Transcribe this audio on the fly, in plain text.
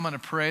I'm going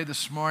to pray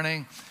this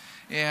morning,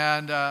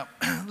 and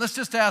let's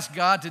just ask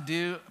God to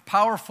do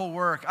powerful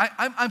work.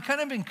 I'm kind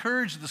of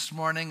encouraged this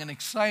morning and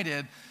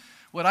excited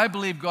what I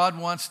believe God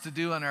wants to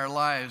do in our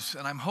lives,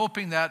 and I'm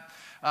hoping that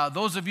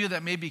those of you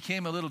that maybe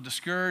became a little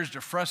discouraged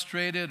or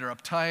frustrated or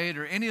uptight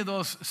or any of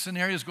those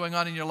scenarios going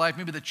on in your life,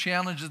 maybe the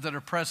challenges that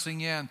are pressing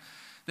in,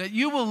 that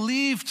you will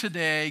leave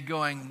today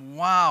going,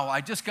 wow,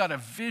 I just got a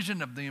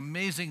vision of the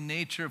amazing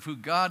nature of who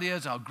God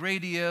is, how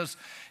great He is,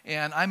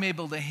 and I'm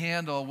able to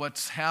handle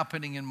what's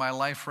happening in my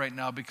life right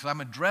now because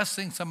I'm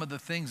addressing some of the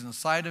things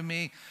inside of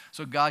me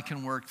so God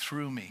can work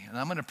through me. And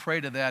I'm going to pray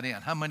to that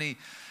end.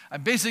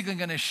 I'm basically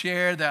going to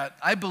share that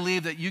I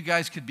believe that you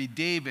guys could be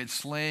David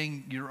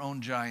slaying your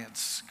own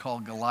giants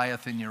called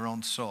Goliath in your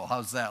own soul.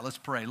 How's that? Let's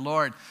pray.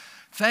 Lord,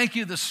 thank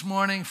you this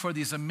morning for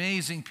these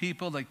amazing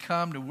people that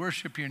come to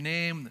worship your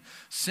name. The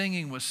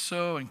singing was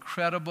so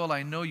incredible.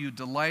 I know you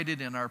delighted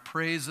in our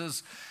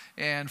praises.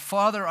 And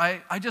Father,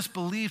 I just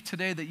believe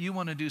today that you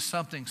want to do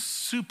something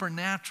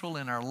supernatural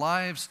in our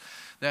lives,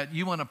 that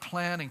you want to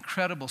plant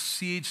incredible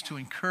seeds to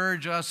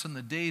encourage us in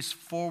the days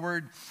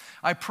forward.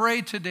 I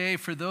pray today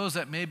for those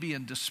that may be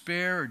in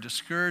despair or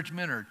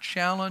discouragement or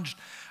challenged,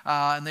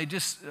 and they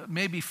just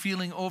may be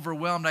feeling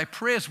overwhelmed. I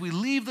pray as we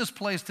leave this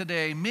place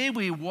today, may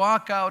we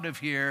walk out of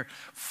here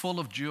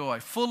full of joy,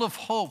 full of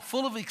hope,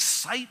 full of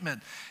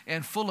excitement,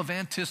 and full of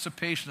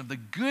anticipation of the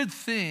good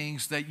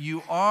things that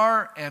you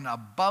are and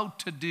about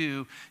to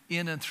do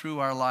in and through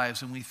our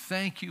lives. And we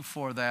thank you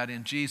for that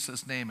in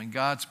Jesus' name. And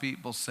God's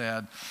people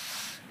said,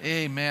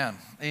 amen.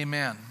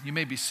 Amen. You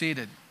may be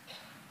seated.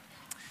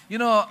 You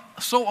know,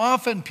 so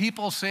often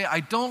people say, I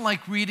don't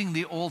like reading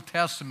the Old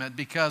Testament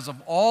because of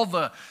all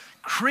the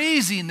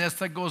craziness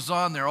that goes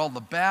on there, all the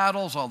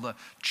battles, all the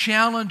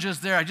challenges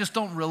there. I just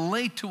don't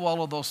relate to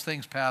all of those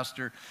things,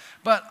 Pastor.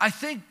 But I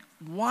think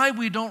why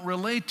we don't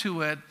relate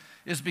to it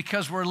is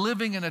because we're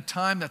living in a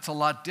time that's a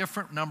lot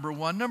different, number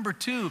one. Number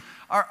two,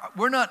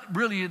 we're not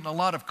really in a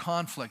lot of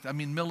conflict. I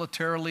mean,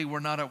 militarily,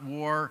 we're not at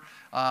war,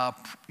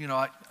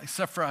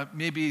 except for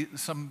maybe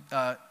some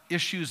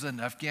issues in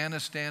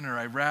Afghanistan or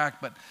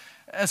Iraq. But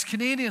as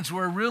Canadians,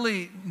 we're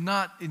really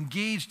not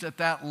engaged at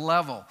that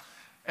level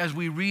as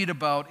we read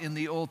about in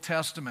the Old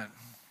Testament.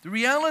 The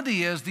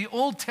reality is the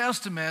Old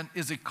Testament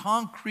is a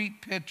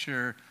concrete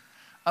picture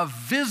of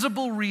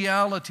visible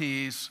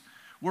realities,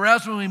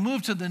 whereas when we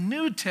move to the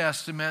New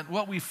Testament,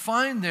 what we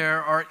find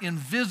there are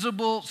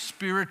invisible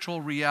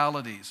spiritual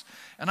realities.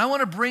 And I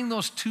want to bring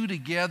those two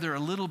together a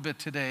little bit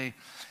today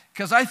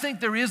because I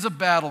think there is a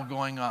battle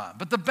going on.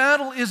 But the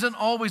battle isn't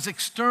always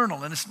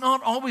external, and it's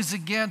not always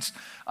against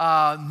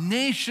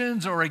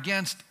nations or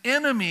against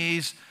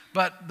enemies,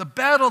 but the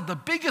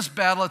biggest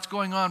battle that's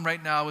going on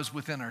right now is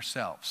within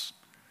ourselves.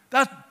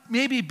 That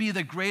maybe be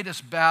the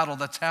greatest battle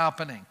that's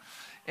happening.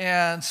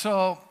 And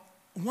so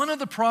one of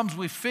the problems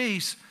we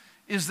face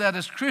is that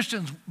as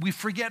Christians, we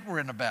forget we're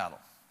in a battle.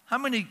 How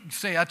many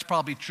say that's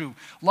probably true?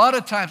 A lot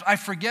of times I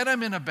forget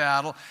I'm in a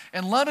battle,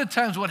 and a lot of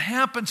times what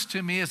happens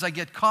to me is I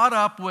get caught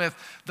up with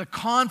the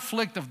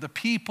conflict of the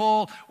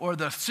people or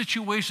the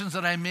situations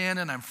that I'm in,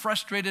 and I'm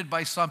frustrated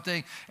by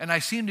something, and I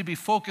seem to be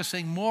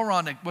focusing more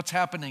on what's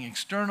happening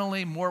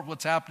externally, more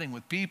what's happening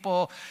with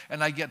people,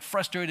 and I get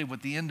frustrated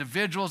with the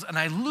individuals, and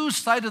I lose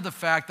sight of the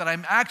fact that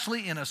I'm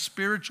actually in a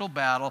spiritual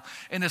battle,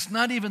 and it's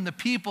not even the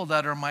people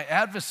that are my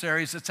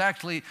adversaries, it's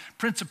actually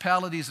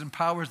principalities and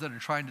powers that are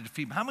trying to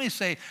defeat me. How many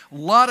say, a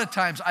lot of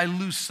times I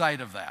lose sight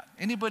of that?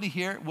 Anybody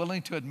here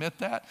willing to admit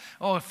that?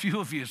 Oh, a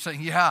few of you are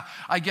saying, yeah,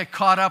 I get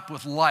caught up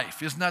with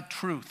life. Isn't that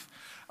truth?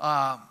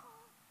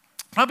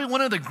 Probably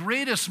one of the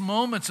greatest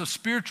moments of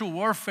spiritual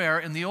warfare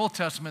in the Old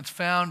Testament is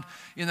found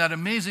in that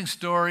amazing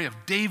story of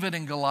David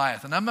and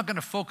Goliath. And I'm not going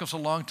to focus a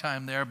long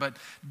time there, but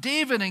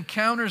David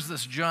encounters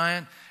this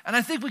giant, and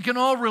I think we can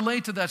all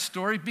relate to that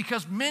story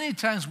because many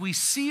times we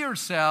see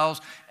ourselves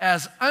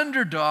as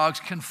underdogs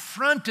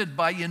confronted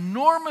by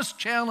enormous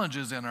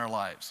challenges in our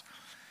lives.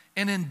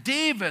 And in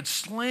David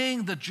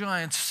slaying the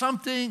giant,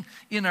 something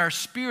in our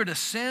spirit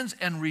ascends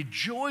and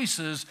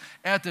rejoices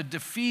at the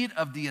defeat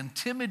of the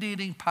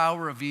intimidating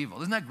power of evil.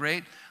 Isn't that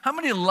great? How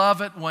many love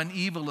it when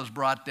evil is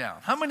brought down?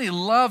 How many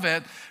love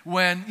it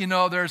when,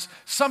 there's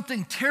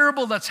something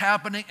terrible that's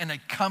happening and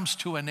it comes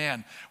to an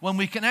end? When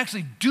we can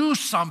actually do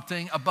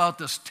something about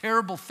this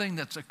terrible thing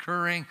that's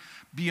occurring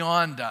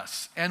beyond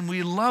us. And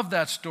we love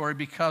that story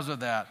because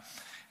of that.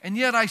 And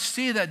yet I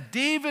see that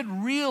David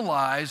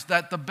realized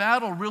that the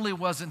battle really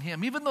wasn't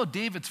him. Even though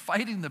David's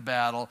fighting the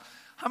battle,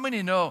 how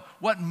many know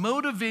what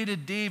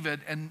motivated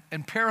David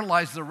and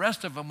paralyzed the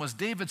rest of them was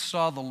David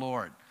saw the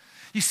Lord.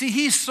 You see,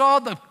 he saw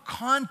the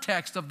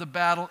context of the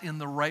battle in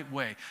the right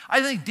way.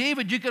 I think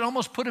David, you could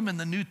almost put him in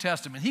the New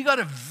Testament. He got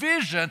a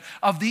vision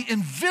of the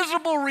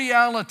invisible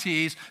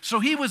realities,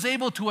 so he was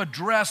able to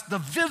address the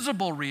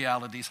visible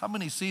realities. How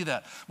many see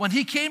that? When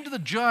he came to the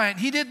giant,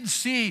 he didn't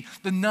see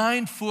the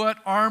 9-foot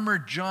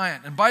armored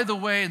giant. And by the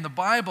way, in the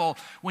Bible,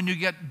 when you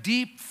get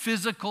deep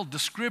physical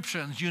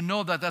descriptions, you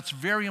know that that's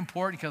very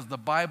important because the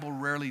Bible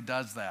rarely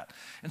does that.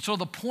 And so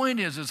the point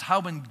is how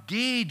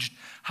engaged,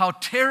 how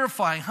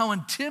terrifying, how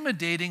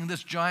intimidating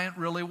this giant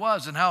really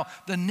was, and how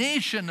the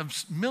nation of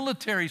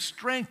military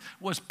strength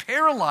was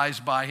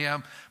paralyzed by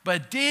him.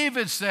 But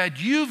David said,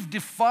 "You've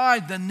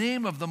defied the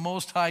name of the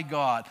Most High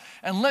God.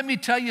 And let me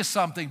tell you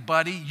something,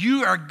 buddy,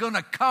 you are going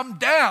to come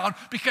down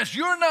because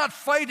you're not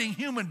fighting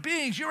human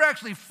beings. You're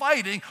actually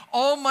fighting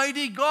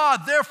Almighty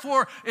God.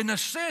 Therefore, in a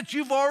sense,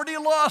 you've already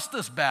lost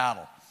this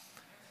battle."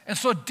 And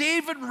so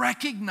David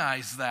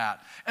recognized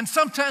that. And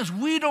sometimes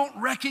we don't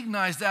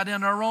recognize that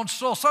in our own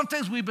soul.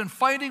 Sometimes we've been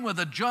fighting with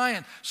a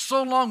giant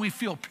so long we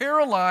feel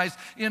paralyzed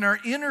in our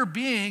inner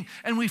being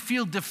and we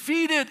feel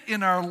defeated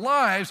in our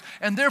lives,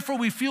 and therefore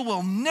we feel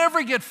we'll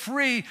never get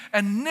free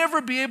and never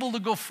be able to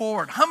go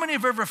forward. How many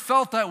have ever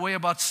felt that way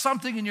about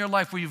something in your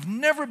life where you've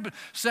never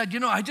said,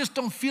 I just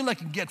don't feel I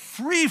can get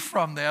free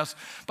from this?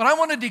 But I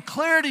want to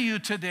declare to you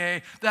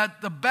today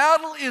that the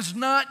battle is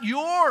not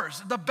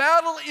yours. The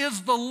battle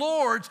is the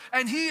Lord's,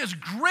 and He is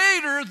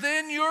greater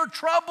than your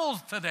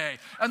troubles today.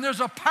 And there's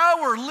a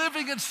power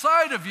living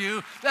inside of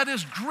you that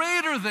is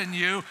greater than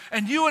you,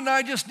 and you and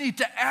I just need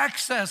to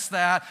access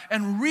that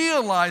and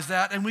realize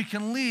that, and we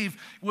can leave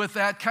with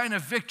that kind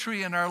of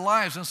victory in our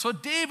lives. And so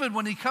David,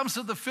 when he comes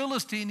to the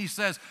Philistine, he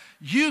says,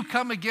 "You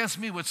come against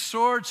me with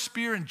sword,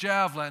 spear, and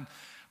javelin,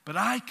 but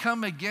I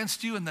come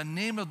against you in the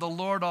name of the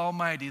Lord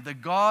Almighty, the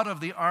God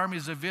of the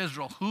armies of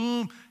Israel,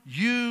 whom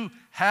you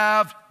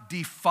have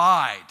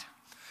defied."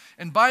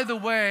 And by the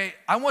way,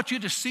 I want you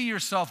to see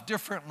yourself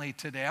differently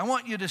today. I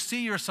want you to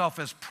see yourself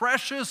as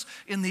precious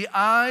in the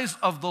eyes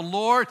of the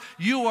Lord.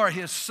 You are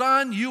His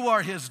son, you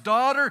are His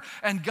daughter,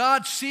 and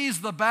God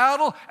sees the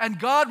battle, and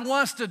God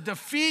wants to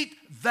defeat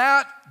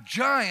that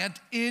giant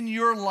in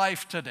your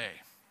life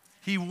today.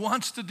 He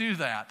wants to do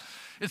that.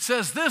 It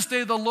says, "This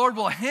day the Lord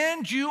will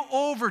hand you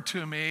over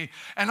to me,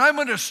 and I'm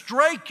going to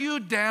strike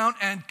you down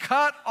and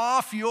cut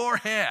off your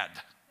head."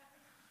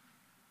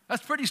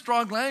 That's pretty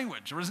strong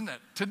language, isn't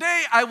it?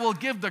 "Today I will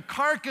give the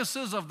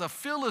carcasses of the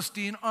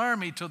Philistine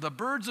army to the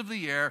birds of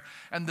the air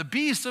and the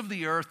beasts of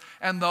the earth,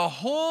 and the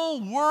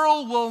whole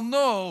world will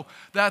know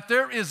that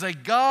there is a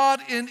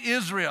God in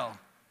Israel."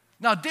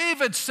 Now,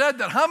 David said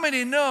that. How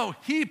many know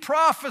he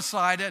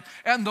prophesied it,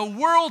 and the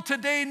world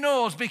today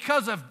knows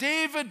because of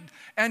David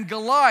and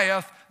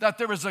Goliath that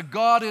there is a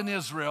God in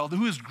Israel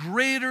who is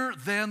greater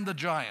than the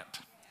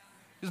giant?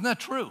 Isn't that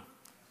true?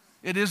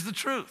 It is the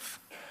truth.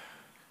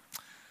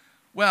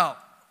 Well,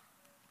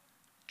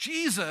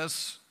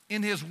 Jesus,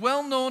 in his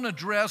well-known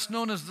address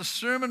known as the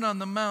Sermon on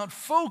the Mount,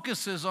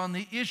 focuses on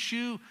the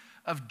issue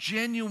of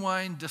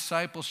genuine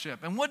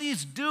discipleship. And what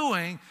he's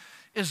doing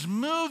is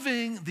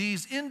moving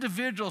these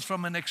individuals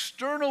from an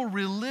external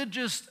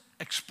religious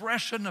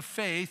expression of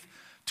faith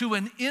to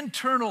an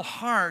internal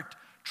heart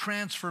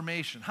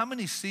transformation. How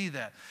many see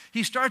that?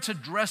 He starts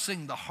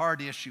addressing the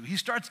heart issue. He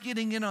starts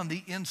getting in on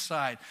the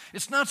inside.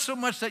 It's not so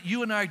much that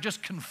you and I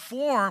just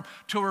conform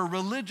to a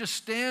religious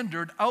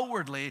standard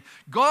outwardly.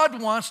 God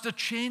wants to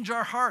change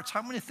our hearts.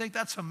 How many think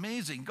that's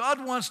amazing?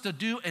 God wants to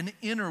do an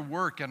inner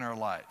work in our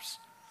lives.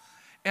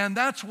 And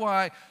that's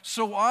why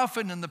so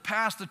often in the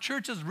past, the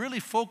church has really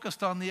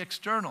focused on the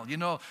external.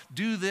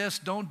 Do this,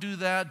 don't do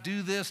that,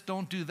 do this,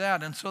 don't do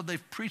that. And so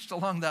they've preached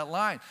along that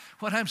line.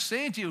 What I'm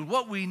saying to you,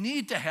 what we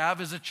need to have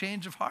is a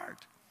change of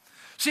heart.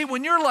 See,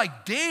 when you're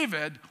like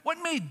David, what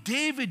made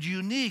David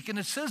unique, and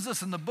it says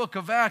this in the book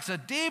of Acts,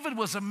 that David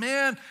was a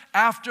man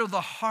after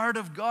the heart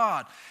of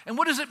God. And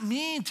what does it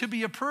mean to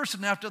be a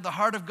person after the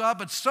heart of God?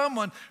 But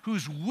someone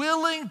who's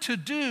willing to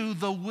do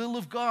the will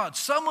of God.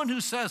 Someone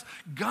who says,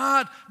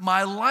 "God,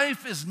 my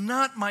life is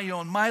not my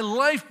own. My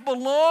life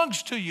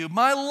belongs to you.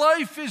 My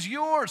life is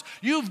yours.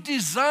 You've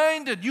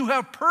designed it. You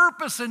have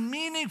purpose and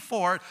meaning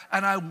for it,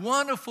 and I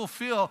want to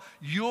fulfill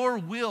your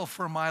will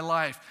for my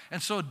life."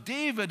 And so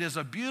David is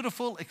a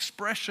beautiful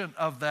expression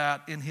of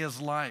that in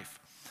his life.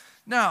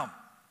 Now,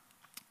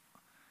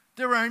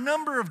 there are a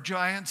number of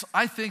giants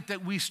I think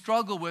that we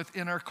struggle with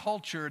in our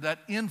culture that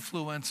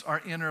influence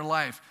our inner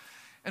life.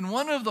 And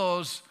one of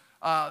those,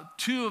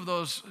 two of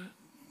those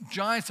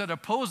giants that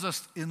oppose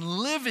us in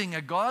living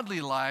a godly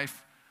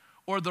life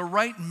or the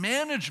right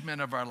management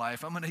of our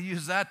life, I'm going to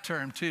use that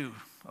term too,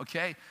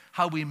 okay?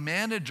 How we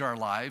manage our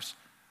lives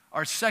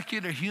are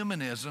secular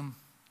humanism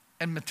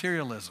and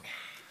materialism.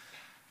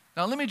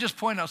 Now, let me just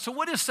point out, so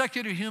what is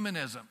secular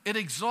humanism? It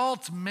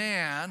exalts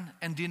man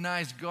and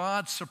denies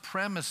God's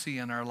supremacy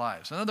in our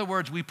lives. In other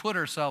words, we put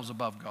ourselves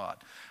above God.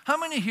 How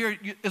many here,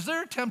 is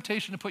there a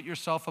temptation to put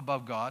yourself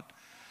above God?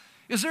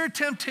 Is there a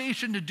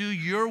temptation to do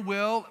your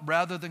will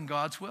rather than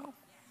God's will?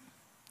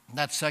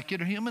 That's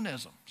secular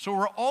humanism. So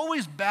we're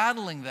always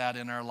battling that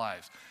in our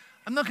lives.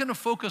 I'm not going to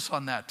focus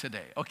on that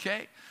today,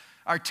 okay?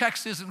 Our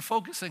text isn't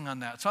focusing on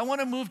that. So I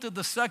want to move to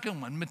the second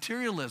one,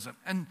 materialism.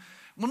 And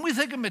when we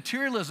think of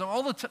materialism,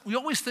 we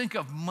always think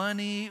of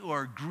money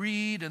or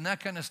greed and that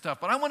kind of stuff.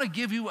 But I want to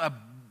give you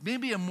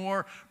maybe a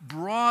more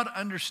broad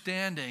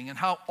understanding and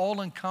how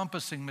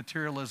all-encompassing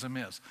materialism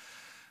is.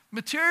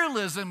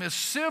 Materialism is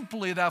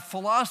simply that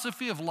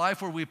philosophy of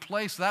life where we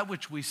place that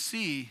which we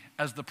see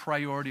as the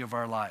priority of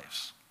our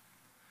lives.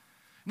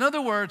 In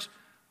other words,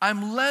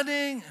 I'm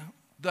letting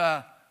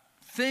the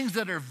things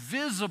that are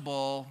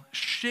visible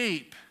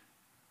shape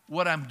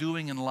what I'm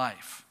doing in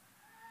life.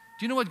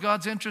 Do you know what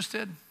God's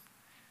interested?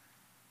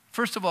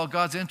 First of all,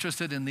 God's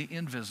interested in the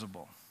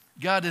invisible.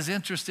 God is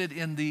interested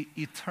in the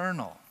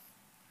eternal.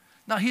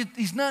 Now,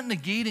 he's not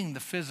negating the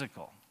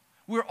physical.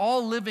 We're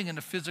all living in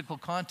a physical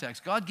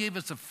context. God gave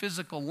us a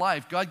physical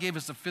life. God gave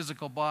us a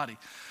physical body.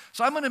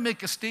 So I'm going to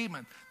make a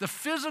statement. The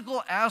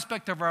physical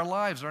aspect of our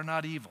lives are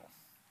not evil.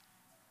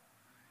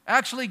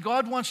 Actually,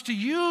 God wants to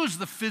use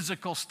the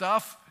physical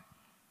stuff,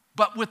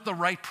 but with the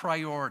right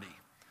priority.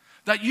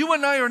 That you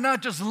and I are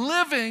not just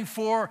living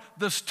for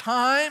this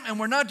time, and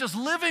we're not just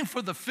living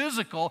for the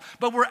physical,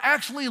 but we're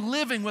actually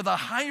living with a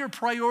higher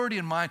priority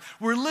in mind.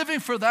 We're living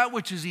for that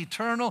which is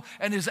eternal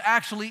and is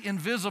actually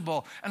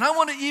invisible. And I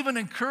want to even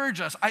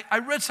encourage us. I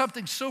read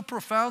something so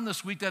profound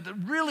this week that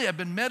really I've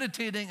been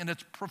meditating, and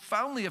it's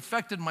profoundly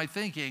affected my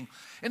thinking.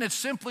 And it's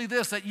simply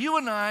this, that you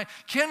and I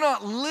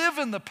cannot live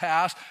in the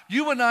past.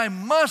 You and I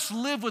must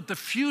live with the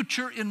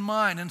future in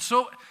mind. And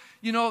so,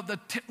 you know,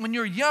 when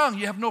you're young,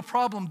 you have no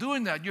problem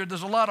doing that.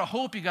 There's a lot of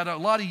hope. You got a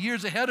lot of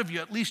years ahead of you.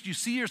 At least you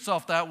see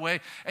yourself that way.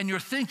 And you're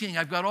thinking,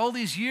 I've got all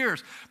these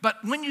years. But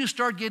when you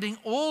start getting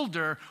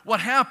older,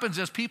 what happens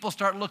is people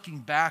start looking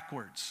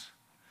backwards.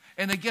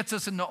 And it gets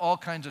us into all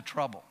kinds of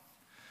trouble.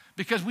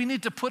 Because we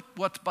need to put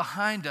what's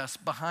behind us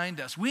behind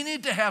us. We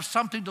need to have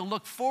something to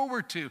look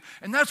forward to.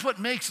 And that's what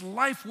makes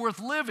life worth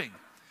living,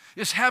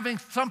 is having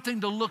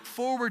something to look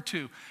forward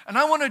to. And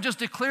I want to just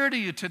declare to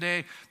you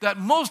today that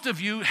most of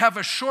you have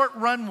a short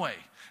runway.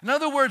 In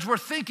other words, we're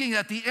thinking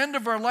at the end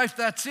of our life,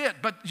 that's it.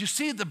 But you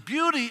see, the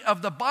beauty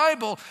of the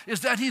Bible is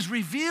that he's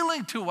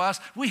revealing to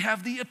us we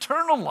have the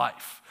eternal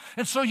life.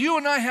 And so you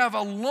and I have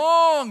a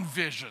long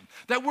vision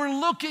that we're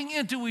looking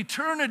into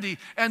eternity,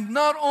 and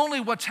not only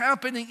what's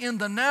happening in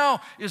the now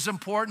is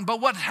important,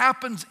 but what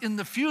happens in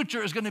the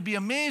future is going to be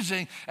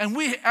amazing. And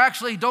we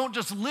actually don't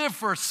just live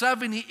for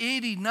 70,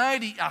 80,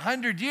 90,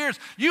 100 years.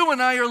 You and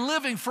I are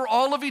living for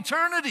all of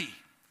eternity.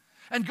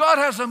 And God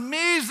has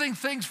amazing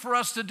things for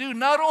us to do,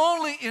 not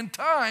only in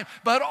time,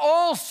 but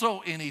also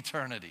in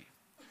eternity.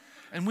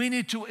 And we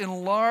need to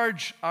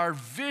enlarge our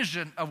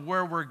vision of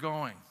where we're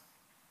going.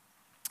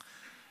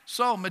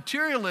 So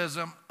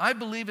materialism, I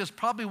believe, is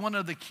probably one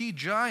of the key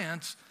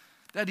giants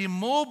that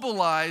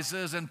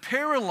immobilizes and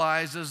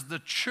paralyzes the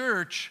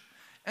church,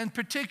 and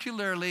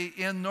particularly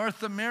in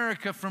North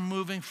America, from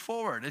moving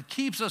forward. It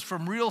keeps us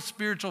from real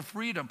spiritual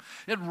freedom.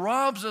 It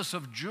robs us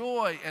of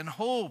joy and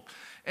hope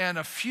and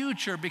a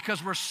future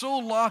because we're so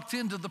locked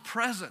into the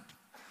present.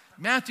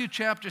 Matthew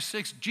chapter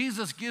 6,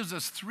 Jesus gives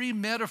us 3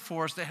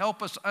 metaphors to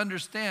help us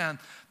understand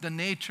the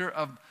nature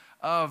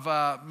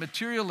of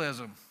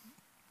materialism.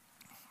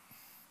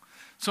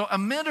 So a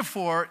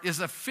metaphor is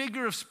a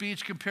figure of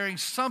speech comparing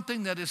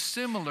something that is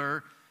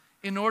similar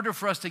in order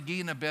for us to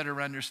gain a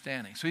better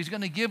understanding. So he's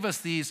going to give us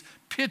these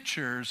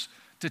pictures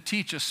to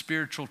teach us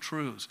spiritual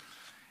truths.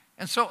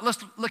 And so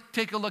let's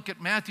take a look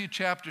at Matthew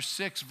chapter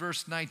 6,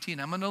 verse 19.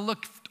 I'm going to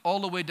look all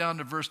the way down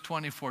to verse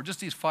 24, just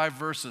these 5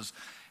 verses.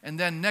 And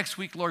then next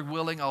week, Lord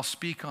willing, I'll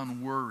speak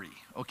on worry,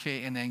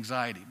 okay, and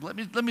anxiety. Let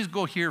me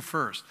go here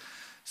first.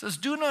 It says,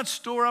 do not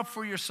store up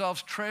for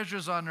yourselves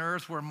treasures on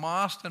earth where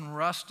moth and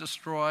rust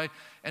destroy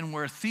and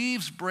where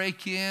thieves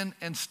break in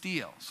and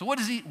steal. So what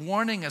is he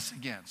warning us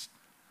against?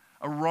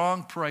 A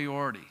wrong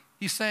priority.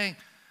 He's saying,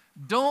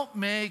 don't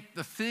make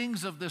the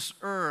things of this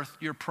earth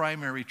your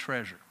primary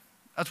treasure.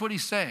 That's what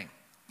he's saying.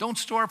 Don't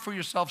store up for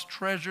yourselves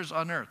treasures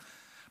on earth,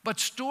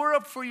 but store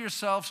up for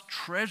yourselves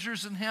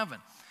treasures in heaven.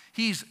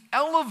 He's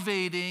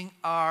elevating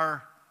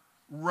our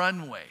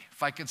runway,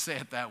 if I can say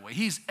it that way.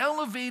 He's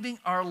elevating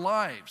our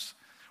lives,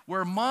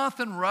 where moth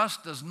and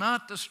rust does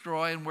not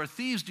destroy and where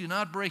thieves do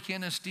not break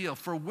in and steal.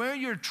 For where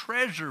your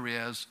treasure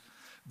is,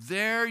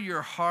 there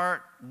your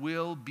heart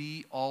will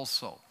be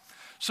also.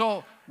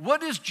 So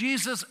what is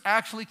Jesus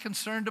actually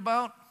concerned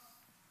about?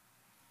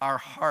 Our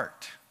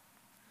heart.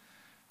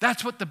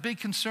 That's what the big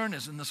concern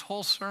is in this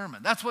whole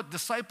sermon. That's what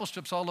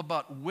discipleship's all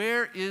about.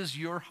 Where is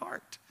your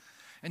heart?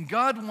 And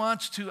God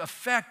wants to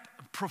effect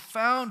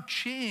profound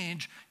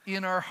change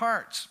in our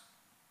hearts.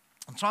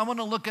 And so I want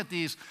to look at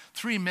these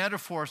 3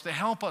 metaphors to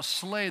help us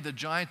slay the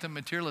giant of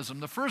materialism.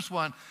 The first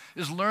one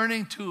is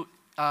learning to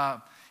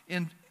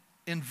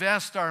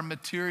invest our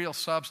material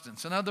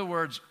substance. In other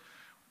words,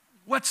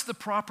 what's the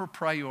proper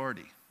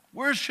priority?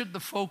 Where should the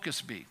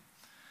focus be?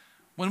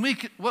 When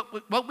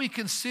what we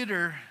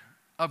consider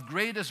of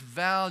greatest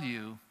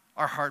value,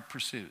 our heart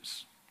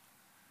pursues.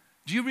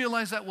 Do you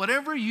realize that?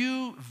 Whatever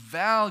you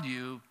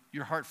value,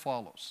 your heart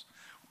follows.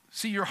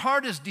 See, your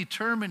heart is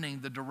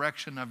determining the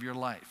direction of your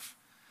life.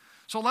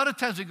 So a lot of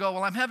times we go,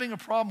 well, I'm having a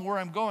problem where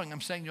I'm going.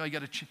 I'm saying,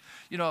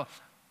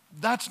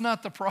 that's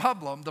not the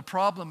problem. The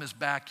problem is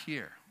back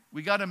here.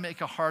 We got to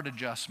make a heart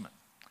adjustment.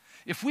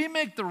 If we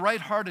make the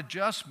right heart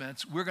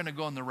adjustments, we're going to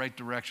go in the right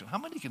direction. How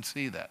many can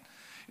see that?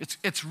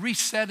 It's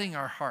resetting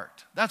our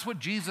heart. That's what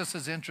Jesus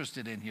is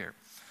interested in here.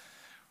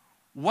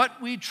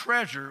 What we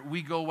treasure,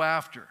 we go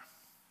after.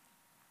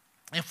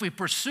 If we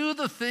pursue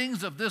the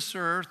things of this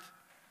earth,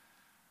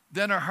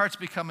 then our hearts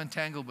become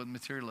entangled with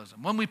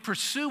materialism. When we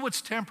pursue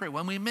what's temporary,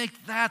 when we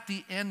make that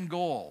the end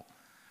goal,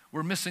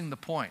 we're missing the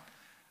point.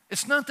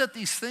 It's not that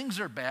these things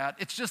are bad.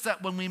 It's just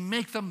that when we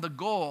make them the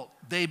goal,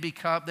 they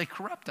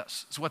corrupt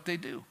us. It's what they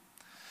do.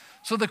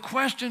 So the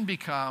question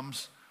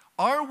becomes,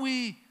 are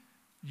we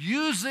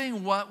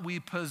using what we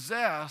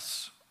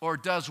possess, or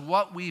does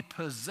what we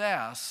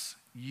possess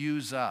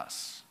use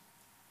us?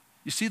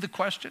 You see the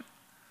question?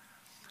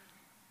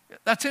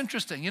 That's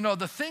interesting. You know,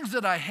 the things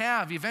that I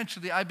have,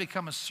 eventually I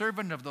become a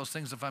servant of those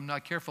things if I'm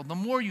not careful. The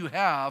more you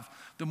have,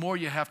 the more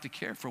you have to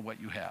care for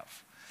what you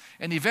have.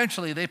 And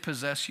eventually they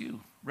possess you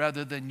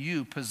rather than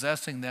you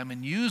possessing them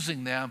and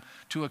using them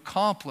to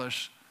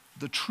accomplish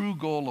the true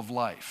goal of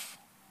life.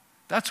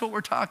 That's what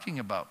we're talking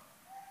about.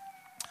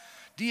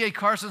 D.A.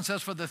 Carson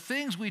says, for the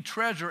things we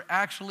treasure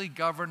actually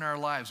govern our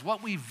lives.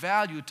 What we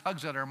value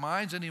tugs at our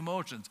minds and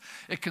emotions.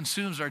 It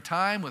consumes our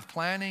time with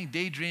planning,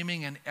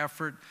 daydreaming, and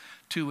effort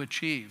to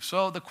achieve.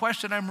 So the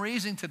question I'm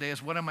raising today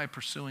is, what am I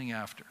pursuing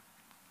after?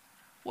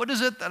 What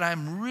is it that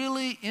I'm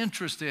really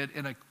interested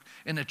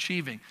in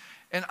achieving?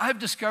 And I've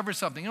discovered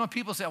something. You know,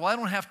 people say, well, I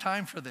don't have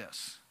time for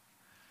this.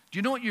 Do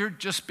you know what you're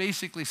just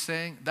basically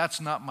saying?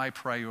 That's not my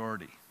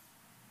priority.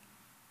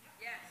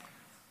 Yes.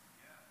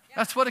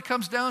 That's what it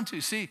comes down to.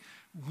 See,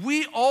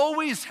 we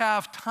always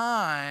have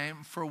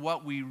time for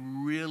what we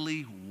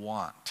really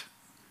want.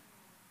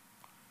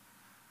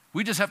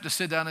 We just have to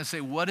sit down and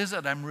say, what is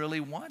it I'm really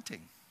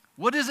wanting?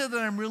 What is it that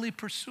I'm really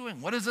pursuing?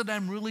 What is it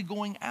I'm really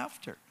going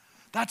after?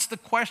 That's the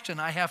question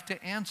I have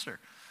to answer.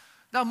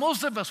 Now,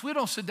 most of us, we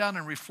don't sit down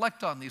and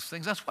reflect on these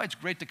things. That's why it's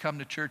great to come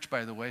to church,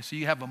 by the way. So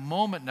you have a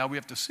moment now, we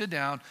have to sit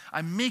down.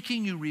 I'm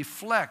making you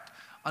reflect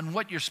on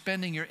what you're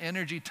spending your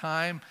energy,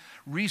 time,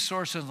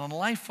 resources, and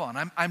life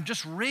on. I'm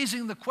just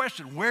raising the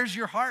question, where's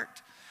your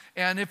heart?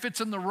 And if it's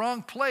in the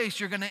wrong place,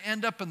 you're going to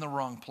end up in the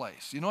wrong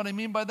place. You know what I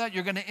mean by that?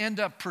 You're going to end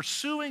up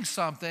pursuing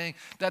something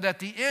that at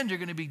the end you're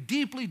going to be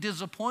deeply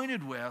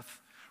disappointed with,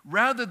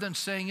 rather than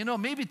saying, you know,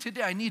 maybe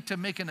today I need to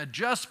make an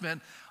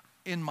adjustment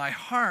in my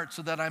heart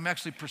so that I'm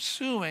actually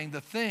pursuing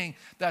the thing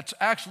that's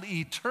actually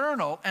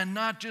eternal and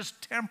not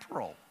just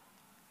temporal.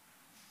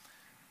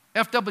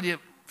 F.W.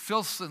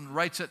 Filson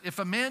writes that if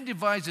a man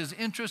divides his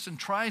interest and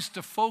tries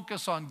to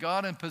focus on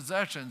God and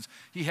possessions,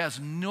 he has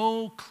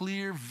no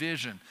clear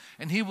vision,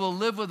 and he will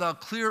live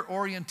without clear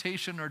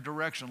orientation or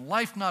direction.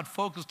 Life not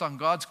focused on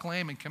God's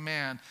claim and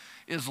command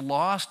is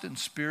lost in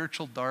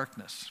spiritual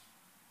darkness.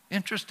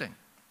 Interesting.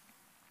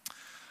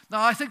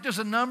 Now, I think there's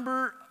a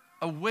number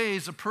of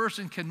ways a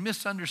person can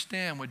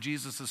misunderstand what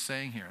Jesus is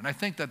saying here, and I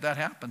think that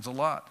happens a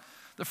lot.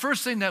 The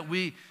first thing that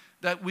we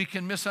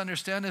can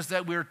misunderstand is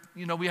that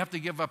we have to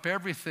give up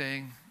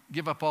everything,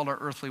 give up all our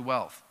earthly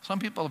wealth. Some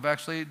people have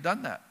actually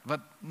done that,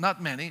 but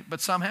not many, but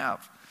some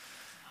have.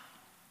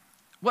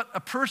 What a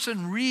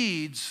person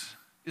reads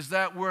is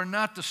that we're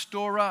not to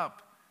store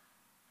up,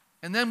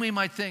 and then we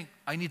might think,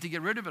 I need to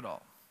get rid of it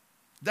all.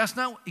 That's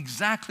not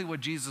exactly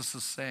what Jesus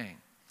is saying.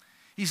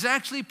 He's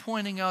actually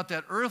pointing out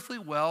that earthly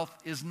wealth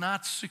is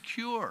not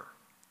secure.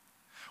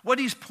 What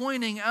he's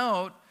pointing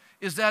out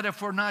is that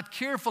if we're not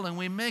careful and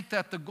we make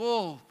that the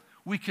goal,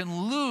 we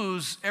can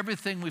lose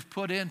everything we've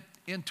put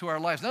into our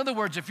lives. In other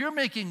words, if you're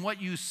making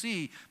what you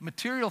see,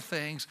 material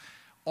things,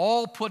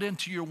 all put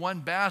into your one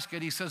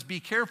basket, he says,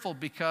 be careful,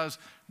 because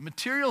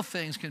material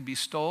things can be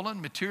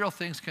stolen, material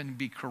things can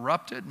be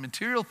corrupted,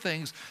 material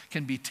things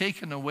can be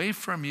taken away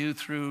from you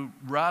through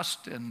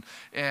rust and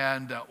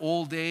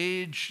old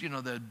age,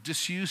 the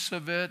disuse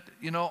of it,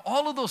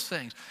 all of those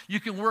things.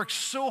 You can work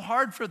so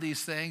hard for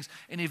these things,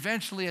 and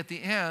eventually at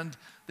the end,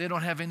 they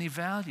don't have any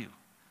value.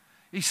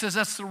 He says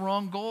that's the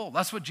wrong goal.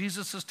 That's what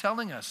Jesus is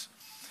telling us.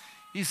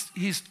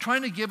 He's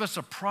trying to give us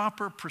a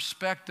proper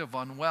perspective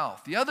on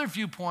wealth. The other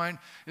viewpoint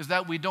is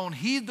that we don't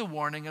heed the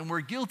warning, and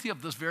we're guilty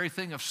of this very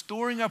thing of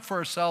storing up for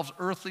ourselves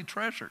earthly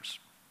treasures.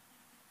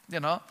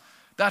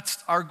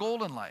 That's our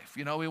goal in life.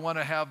 We want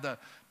to have the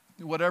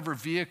whatever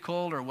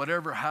vehicle or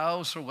whatever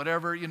house or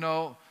whatever, you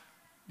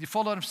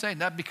follow what I'm saying?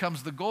 That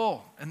becomes the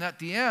goal. And at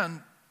the end,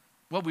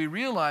 what we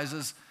realize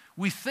is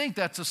we think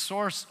that's a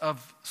source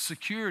of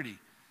security.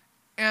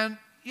 And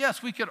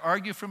yes, we could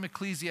argue from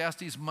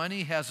Ecclesiastes,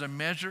 money has a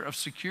measure of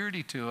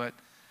security to it,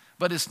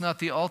 but it's not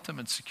the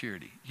ultimate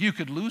security. You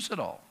could lose it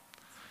all.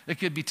 It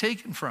could be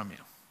taken from you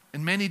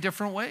in many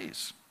different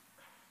ways.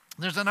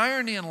 There's an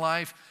irony in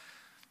life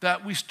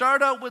that we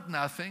start out with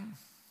nothing.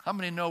 How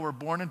many know we're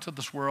born into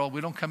this world?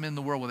 We don't come in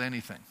the world with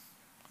anything.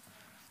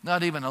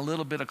 Not even a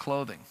little bit of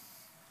clothing.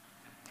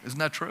 Isn't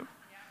that true?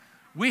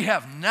 We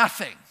have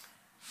nothing.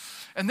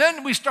 And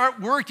then we start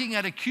working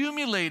at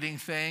accumulating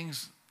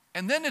things.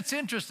 And then it's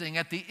interesting,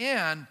 at the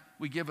end,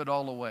 we give it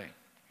all away.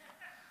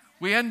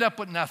 We end up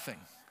with nothing.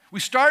 We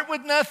start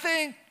with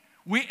nothing,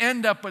 we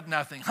end up with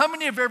nothing. How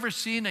many have ever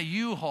seen a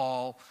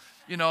U-Haul,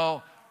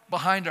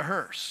 behind a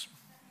hearse?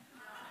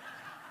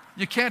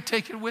 You can't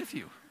take it with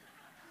you.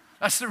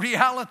 That's the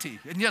reality.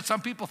 And yet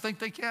some people think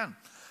they can.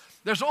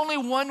 There's only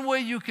one way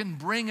you can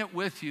bring it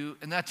with you,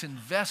 and that's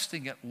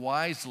investing it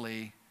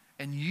wisely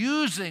and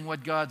using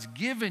what God's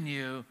given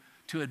you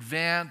to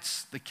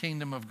advance the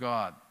kingdom of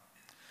God.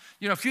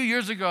 You know, a few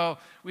years ago,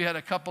 we had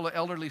a couple of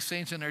elderly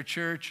saints in our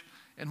church,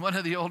 and one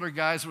of the older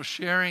guys was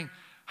sharing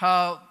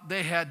how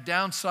they had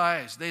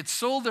downsized. They had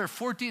sold their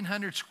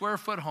 1,400 square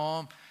foot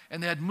home,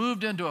 and they had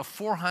moved into a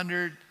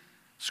 400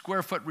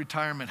 square foot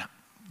retirement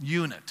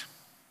unit.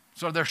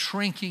 So they're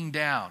shrinking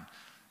down.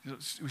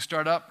 We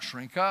start up,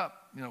 shrink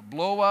up,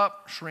 blow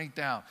up, shrink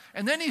down.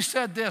 And then he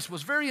said this,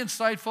 was very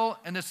insightful,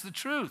 and it's the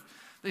truth.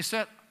 They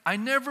said, I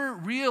never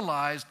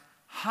realized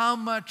how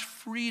much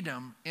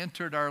freedom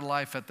entered our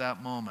life at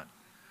that moment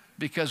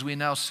because we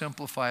now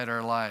simplified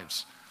our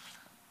lives.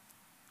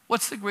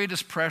 What's the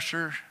greatest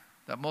pressure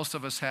that most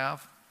of us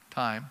have?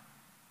 Time.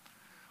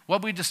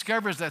 What we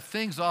discover is that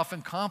things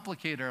often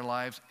complicate our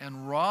lives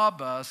and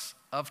rob us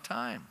of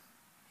time.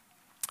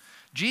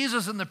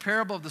 Jesus, in the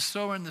parable of the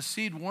sower and the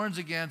seed, warns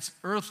against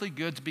earthly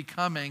goods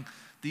becoming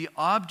the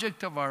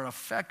object of our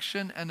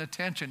affection and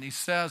attention. He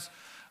says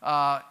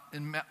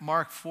in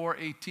Mark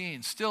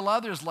 4:18, still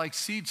others, like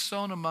seed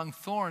sown among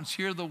thorns,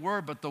 hear the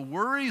word, but the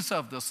worries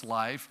of this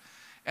life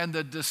and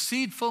the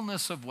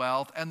deceitfulness of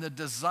wealth and the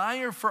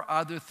desire for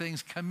other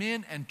things come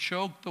in and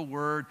choke the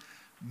word,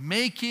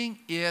 making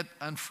it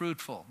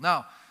unfruitful.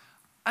 Now,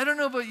 I don't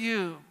know about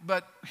you,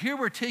 but here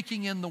we're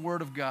taking in the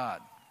word of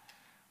God.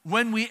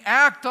 When we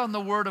act on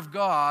the word of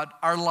God,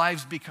 our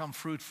lives become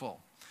fruitful.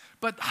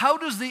 But how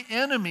does the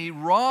enemy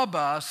rob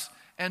us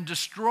and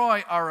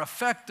destroy our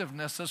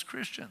effectiveness as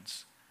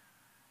Christians?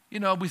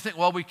 We think,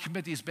 well, we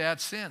commit these bad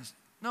sins.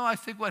 No, I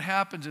think what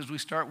happens is we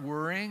start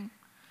worrying,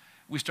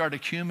 we start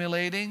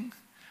accumulating,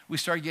 we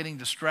start getting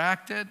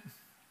distracted.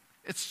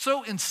 It's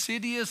so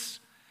insidious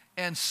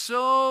and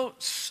so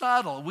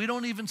subtle, we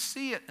don't even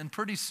see it. And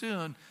pretty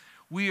soon,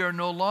 we are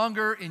no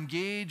longer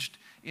engaged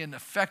in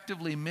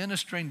effectively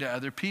ministering to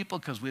other people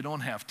because we don't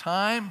have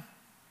time.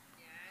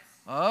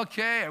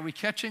 Okay, are we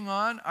catching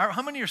on?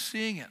 How many are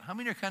seeing it? How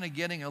many are kind of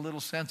getting a little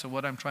sense of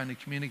what I'm trying to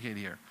communicate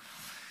here?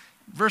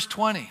 Verse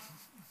 20,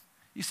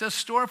 he says,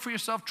 store up for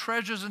yourself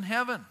treasures in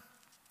heaven.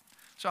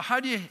 So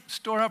how do you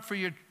store up for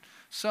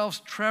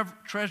yourselves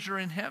treasure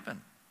in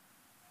heaven?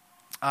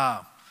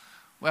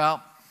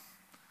 Well,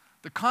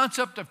 the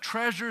concept of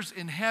treasures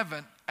in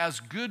heaven as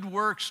good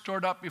works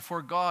stored up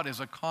before God is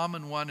a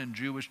common one in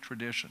Jewish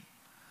tradition.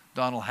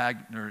 Donald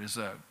Hagner is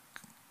a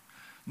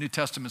New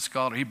Testament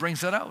scholar. He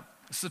brings that out.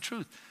 It's the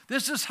truth.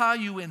 This is how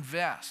you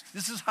invest.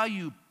 This is how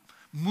you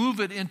move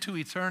it into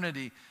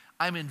eternity.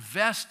 I'm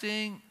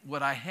investing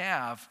what I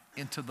have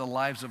into the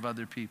lives of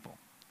other people.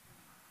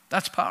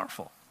 That's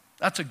powerful.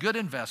 That's a good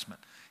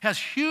investment. It has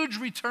huge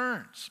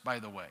returns, by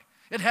the way.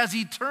 It has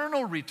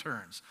eternal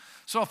returns.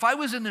 So if I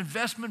was an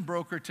investment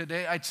broker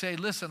today, I'd say,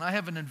 listen, I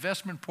have an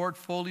investment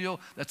portfolio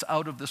that's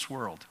out of this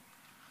world.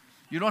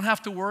 You don't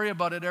have to worry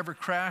about it ever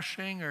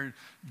crashing or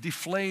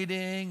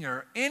deflating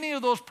or any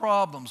of those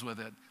problems with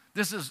it.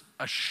 This is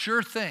a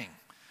sure thing.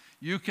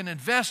 You can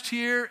invest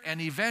here,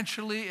 and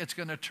eventually it's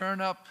going to turn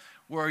up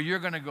where you're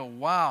going to go,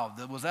 wow,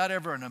 was that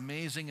ever an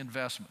amazing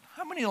investment?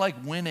 How many like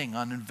winning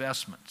on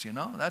investments?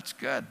 That's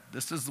good.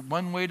 This is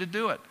one way to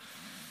do it.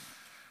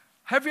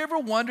 Have you ever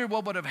wondered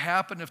what would have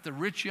happened if the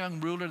rich young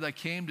ruler that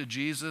came to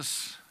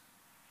Jesus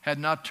had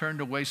not turned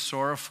away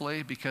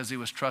sorrowfully because he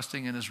was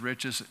trusting in his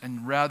riches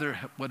and rather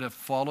would have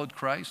followed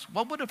Christ?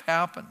 What would have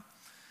happened?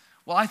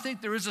 Well, I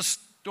think there is a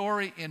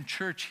story in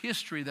church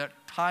history that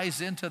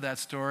ties into that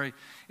story,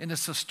 and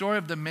it's the story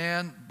of the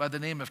man by the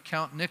name of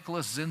Count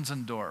Nicholas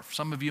Zinzendorf.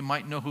 Some of you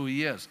might know who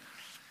he is.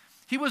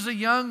 He was a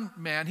young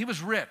man. He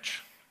was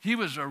rich. He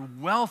was a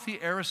wealthy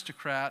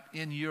aristocrat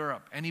in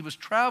Europe, and he was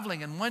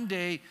traveling, and one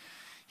day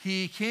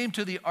he came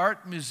to the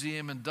art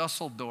museum in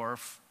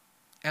Dusseldorf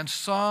and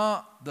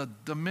saw the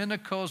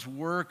Domenico's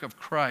work of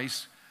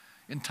Christ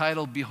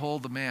entitled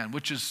Behold the Man,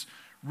 which is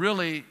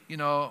really,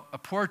 a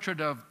portrait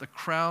of the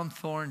crown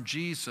thorn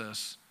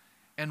Jesus.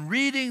 And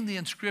reading the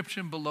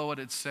inscription below it,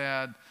 it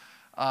said,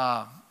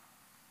 I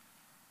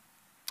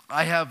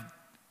have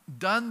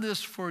done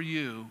this for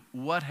you.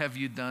 What have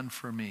you done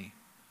for me?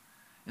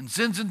 And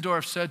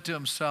Zinzendorf said to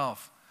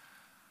himself,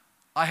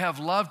 I have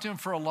loved him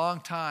for a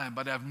long time,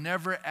 but I've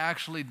never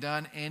actually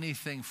done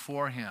anything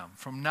for him.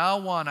 From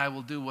now on, I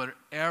will do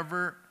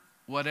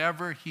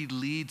whatever he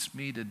leads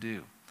me to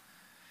do.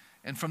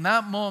 And from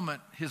that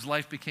moment, his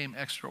life became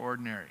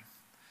extraordinary.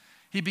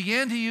 He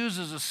began to use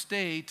his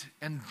estate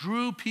and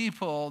drew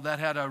people that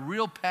had a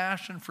real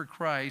passion for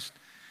Christ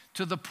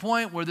to the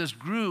point where this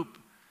group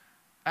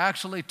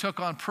actually took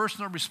on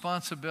personal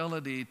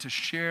responsibility to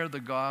share the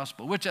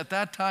gospel, which at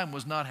that time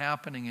was not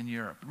happening in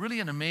Europe. Really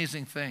an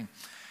amazing thing.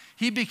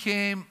 He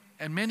became,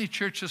 and many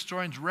church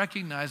historians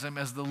recognize him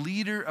as the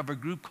leader of a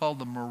group called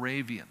the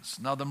Moravians.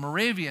 Now, the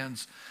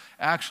Moravians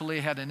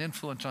actually had an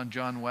influence on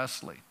John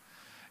Wesley.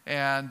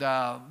 And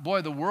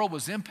boy, the world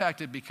was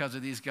impacted because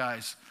of these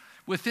guys.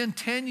 Within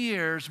 10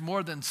 years,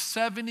 more than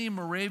 70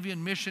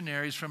 Moravian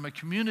missionaries from a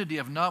community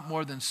of not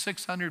more than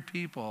 600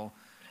 people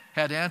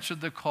had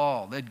answered the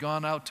call. They'd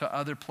gone out to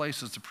other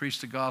places to preach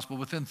the gospel.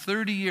 Within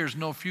 30 years,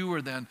 no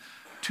fewer than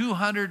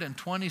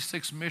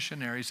 226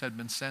 missionaries had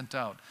been sent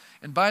out.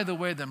 And by the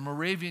way, the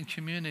Moravian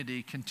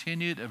community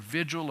continued a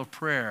vigil of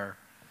prayer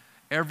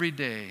every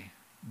day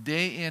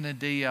in and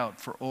day out,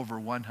 for over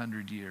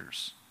 100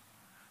 years.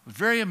 A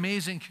very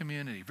amazing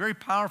community, very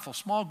powerful,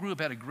 small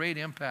group, had a great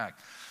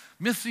impact.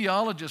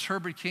 Missiologist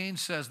Herbert Kane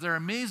says their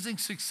amazing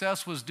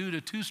success was due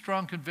to two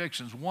strong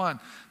convictions. One,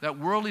 that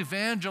world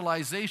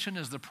evangelization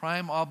is the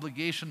prime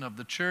obligation of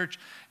the church.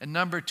 And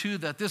number two,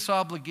 that this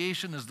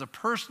obligation is the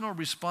personal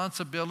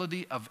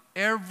responsibility of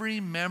every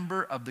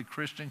member of the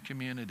Christian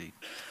community.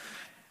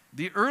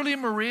 The early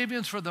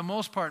Moravians, for the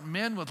most part,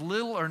 men with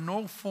little or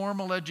no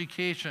formal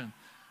education,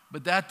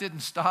 but that didn't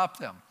stop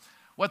them.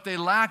 What they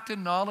lacked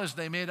in knowledge,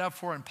 they made up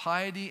for in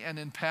piety and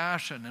in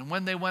passion. And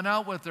when they went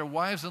out with their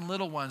wives and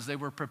little ones, they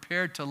were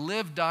prepared to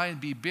live, die, and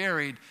be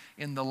buried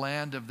in the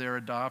land of their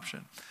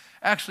adoption.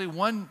 Actually,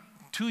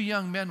 two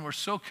young men were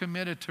so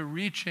committed to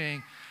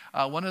reaching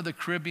one of the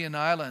Caribbean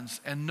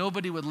islands, and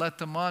nobody would let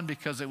them on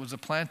because it was a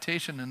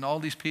plantation and all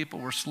these people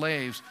were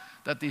slaves,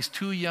 that these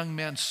two young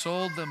men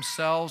sold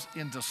themselves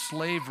into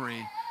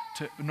slavery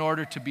in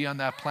order to be on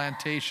that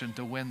plantation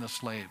to win the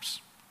slaves.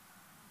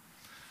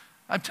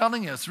 I'm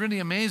telling you, it's really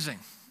amazing.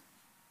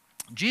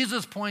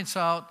 Jesus points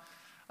out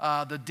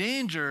the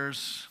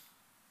dangers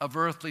of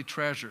earthly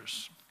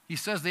treasures. He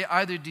says they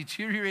either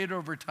deteriorate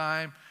over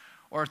time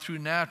or through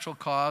natural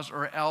cause,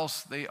 or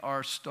else they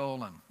are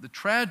stolen. The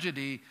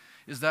tragedy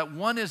is that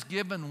one has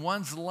given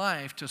one's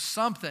life to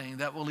something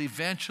that will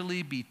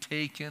eventually be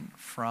taken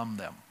from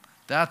them.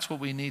 That's what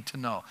we need to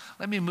know.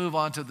 Let me move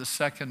on to the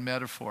second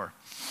metaphor.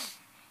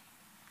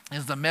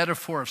 Is the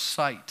metaphor of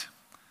sight.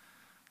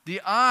 The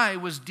eye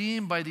was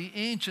deemed by the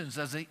ancients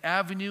as the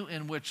avenue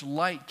in which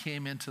light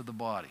came into the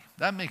body.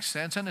 That makes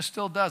sense, and it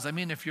still does. I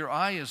mean, if your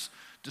eye is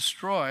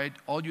destroyed,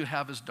 all you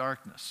have is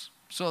darkness.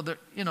 So,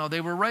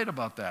 they were right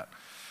about that.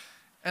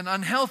 An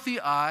unhealthy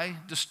eye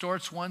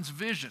distorts one's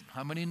vision.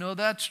 How many know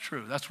that's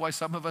true? That's why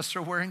some of us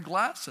are wearing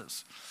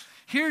glasses.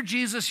 Here,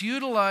 Jesus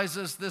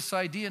utilizes this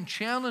idea and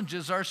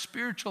challenges our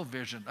spiritual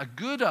vision. A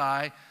good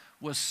eye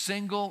was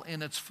single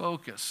in its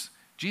focus.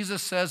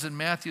 Jesus says in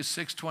Matthew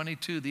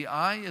 6:22, the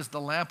eye is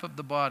the lamp of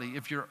the body.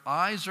 If your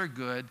eyes are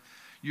good,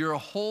 your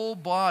whole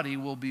body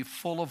will be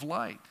full of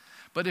light.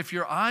 But if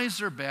your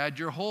eyes are bad,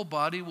 your whole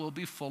body will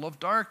be full of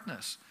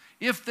darkness.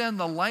 If then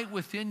the light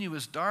within you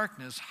is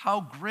darkness,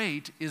 how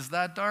great is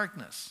that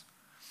darkness?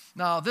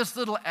 Now, this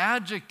little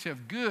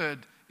adjective,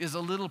 good, is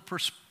a little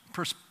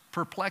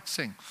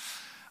perplexing.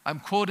 I'm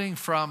quoting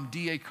from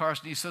D.A.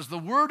 Carson. He says, the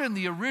word in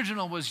the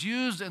original was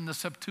used in the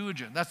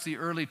Septuagint. That's the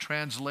early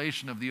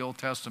translation of the Old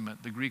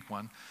Testament, the Greek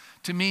one,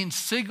 to mean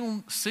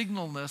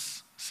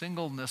singleness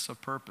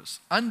of purpose,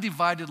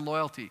 undivided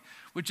loyalty,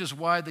 which is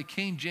why the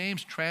King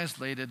James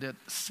translated it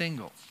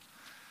single.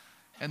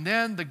 And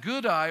then the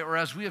good eye, or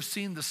as we have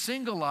seen, the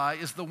single eye,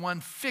 is the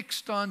one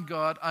fixed on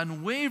God,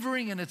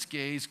 unwavering in its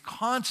gaze,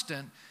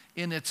 constant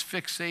in its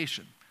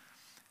fixation.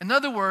 In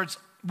other words,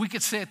 we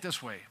could say it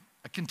this way.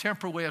 A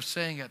contemporary way of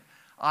saying it,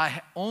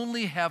 I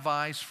only have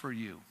eyes for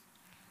you.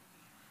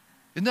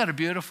 Isn't that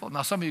beautiful?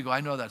 Now, some of you go, I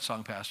know that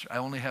song, Pastor. I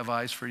only have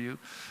eyes for you.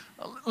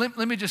 Let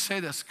me just say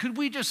this. Could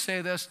we just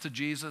say this to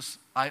Jesus?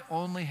 I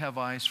only have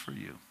eyes for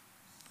you.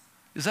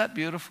 Is that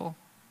beautiful?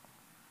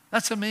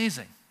 That's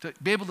amazing to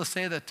be able to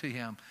say that to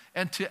him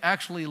and to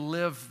actually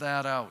live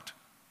that out.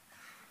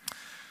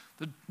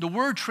 The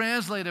word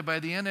translated by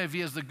the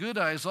NIV as the good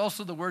eye is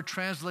also the word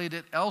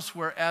translated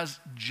elsewhere as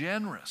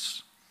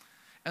generous.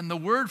 And the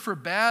word for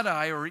bad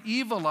eye or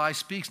evil eye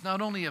speaks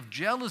not only of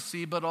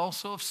jealousy, but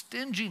also of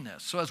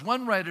stinginess. So as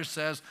one writer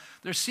says,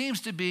 there seems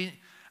to be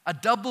a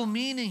double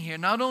meaning here.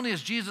 Not only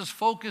is Jesus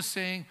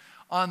focusing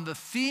on the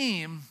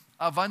theme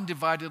of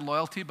undivided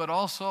loyalty, but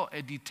also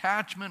a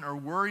detachment or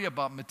worry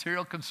about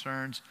material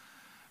concerns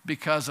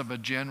because of a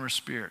generous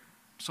spirit.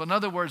 So in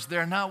other words,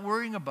 they're not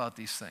worrying about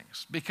these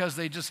things because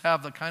they just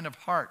have the kind of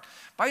heart.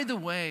 By the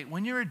way,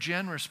 when you're a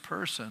generous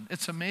person,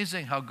 it's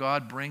amazing how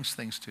God brings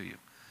things to you.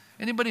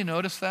 Anybody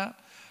notice that?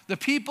 The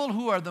people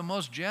who are the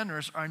most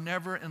generous are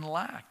never in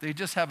lack. They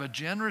just have a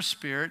generous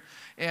spirit,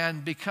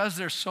 and because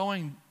they're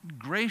sowing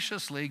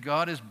graciously,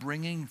 God is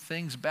bringing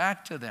things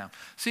back to them.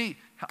 See,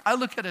 I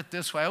look at it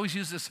this way. I always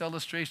use this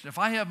illustration. If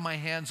I have my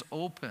hands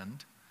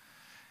opened,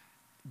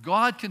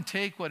 God can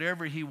take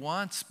whatever he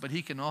wants, but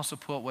he can also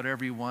put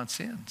whatever he wants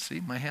in. See,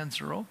 my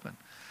hands are open.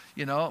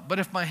 But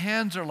if my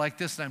hands are like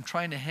this and I'm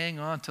trying to hang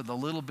on to the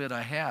little bit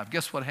I have,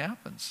 guess what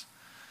happens?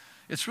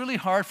 It's really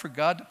hard for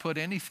God to put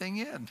anything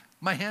in.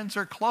 My hands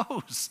are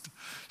closed.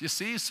 You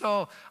see?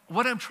 So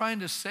what I'm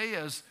trying to say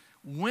is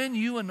when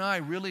you and I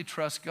really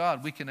trust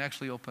God, we can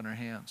actually open our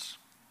hands.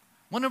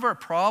 One of our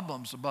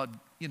problems about,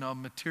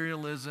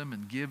 materialism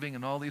and giving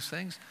and all these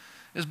things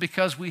is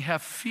because we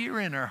have fear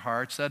in our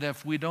hearts that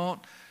if we don't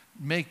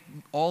make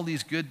all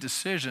these good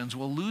decisions,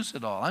 we'll lose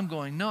it all. I'm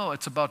going, no,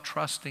 it's about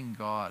trusting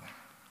God,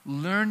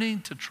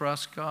 learning to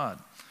trust God.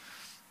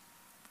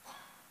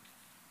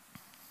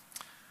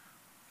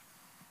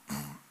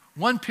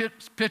 One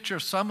picture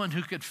of someone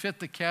who could fit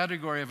the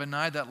category of an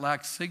eye that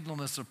lacked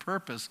singleness of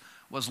purpose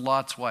was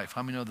Lot's wife.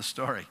 How many know the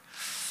story?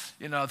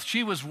 You know,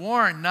 she was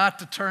warned not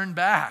to turn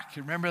back.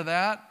 You remember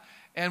that?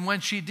 And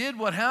when she did,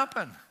 what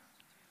happened?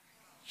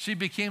 She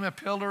became a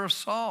pillar of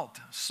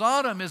salt.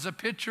 Sodom is a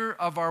picture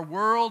of our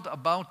world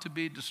about to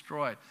be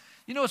destroyed.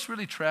 You know, it's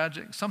really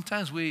tragic.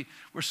 Sometimes we're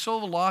so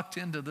locked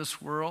into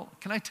this world.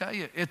 Can I tell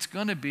you, it's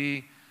going to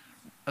be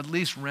at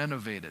least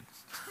renovated.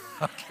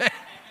 Okay?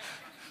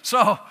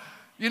 So,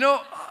 you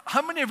know,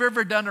 how many have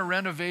ever done a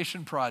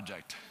renovation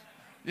project?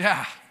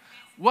 Yeah.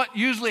 What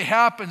usually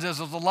happens is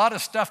there's a lot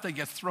of stuff that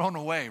gets thrown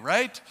away,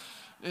 right?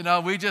 You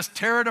know, we just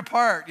tear it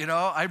apart. You know,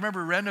 I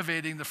remember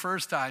renovating the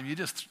first time. You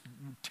just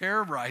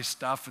terrorize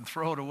stuff and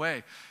throw it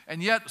away.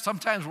 And yet,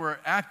 sometimes we're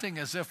acting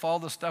as if all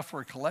the stuff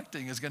we're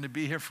collecting is going to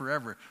be here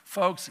forever.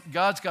 Folks,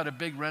 God's got a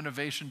big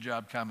renovation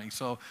job coming.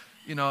 So,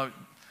 you know,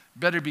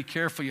 better be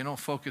careful you don't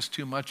focus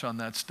too much on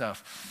that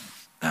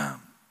stuff.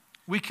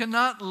 We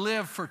cannot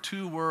live for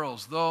two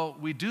worlds, though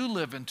we do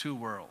live in two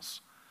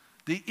worlds.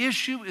 The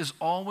issue is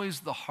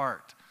always the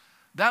heart.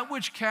 That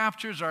which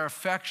captures our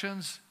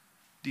affections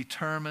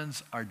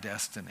determines our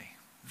destiny.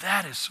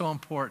 That is so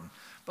important.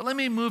 But let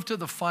me move to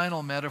the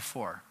final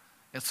metaphor.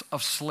 It's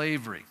of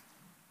slavery.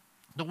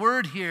 The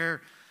word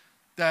here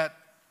that,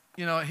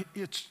 you know,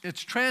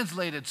 it's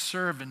translated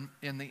serve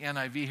in the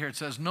NIV here. It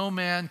says, no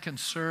man can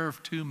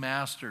serve two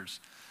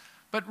masters.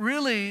 But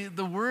really,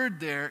 the word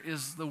there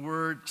is the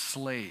word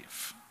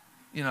slave.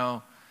 You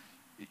know,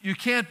 you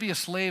can't be a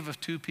slave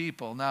of two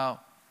people.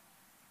 Now,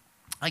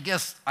 I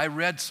guess I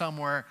read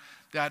somewhere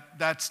that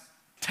that's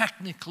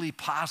technically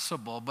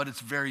possible, but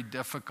it's very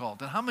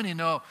difficult. And how many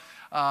know,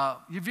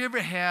 have you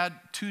ever had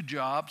two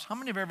jobs? How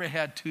many have ever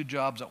had two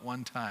jobs at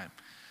one time?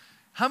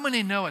 How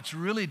many know it's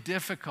really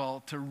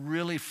difficult to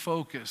really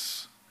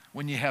focus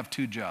when you have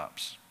two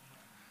jobs?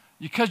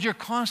 Because you're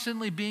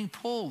constantly being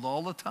pulled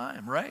all the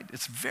time, right?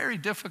 It's very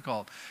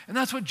difficult. And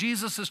that's what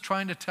Jesus is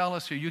trying to tell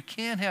us here. You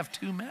can't have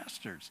two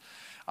masters.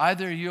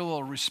 Either you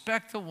will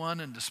respect the one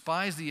and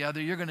despise the other.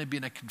 You're going to be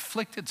in a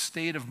conflicted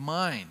state of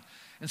mind.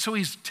 And so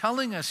he's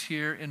telling us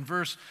here in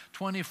verse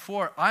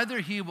 24,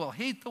 either he will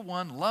hate the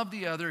one, love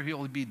the other, he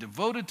will be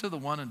devoted to the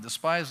one and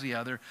despise the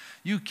other.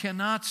 You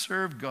cannot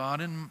serve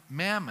God and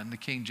mammon, the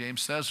King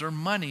James says, or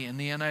money in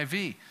the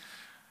NIV.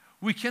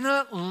 We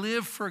cannot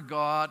live for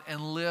God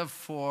and live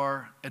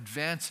for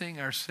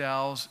advancing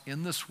ourselves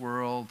in this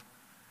world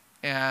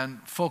and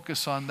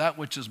focus on that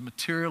which is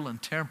material and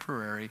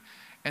temporary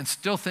and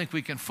still think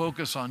we can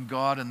focus on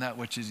God and that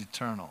which is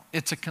eternal.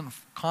 It's a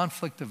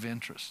conflict of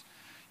interest.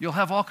 You'll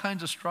have all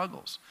kinds of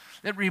struggles.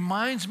 It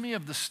reminds me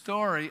of the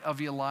story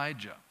of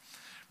Elijah.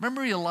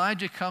 Remember,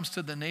 Elijah comes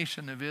to the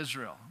nation of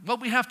Israel.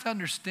 What we have to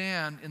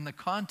understand in the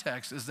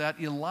context is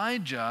that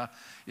Elijah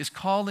is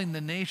calling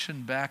the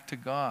nation back to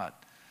God.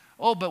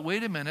 Oh, but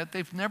wait a minute,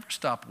 they've never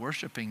stopped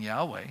worshiping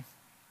Yahweh.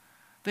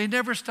 They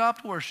never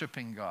stopped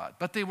worshiping God,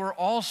 but they were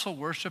also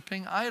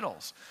worshiping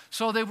idols.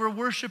 So they were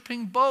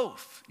worshiping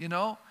both, you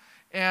know.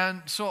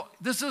 And so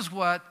this is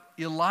what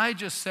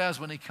Elijah says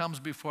when he comes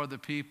before the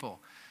people.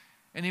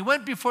 And he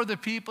went before the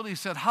people, he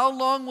said, how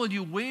long will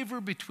you waver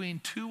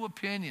between two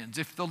opinions?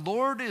 If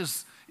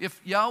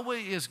Yahweh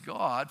is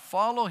God,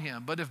 follow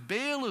him. But if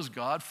Baal is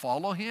God,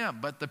 follow him.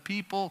 But the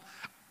people,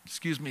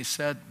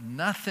 said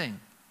nothing.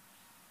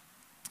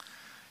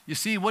 You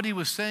see, what he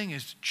was saying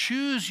is,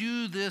 choose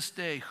you this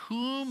day,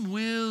 whom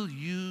will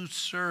you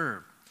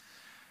serve?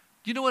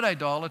 Do you know what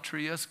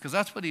idolatry is? Because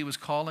that's what he was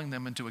calling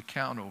them into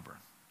account over.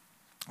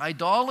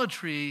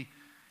 Idolatry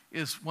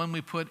is when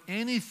we put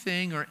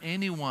anything or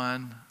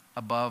anyone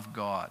above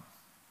God.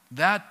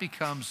 That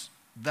becomes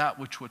that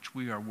which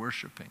we are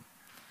worshiping.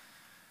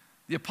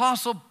 The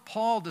Apostle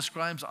Paul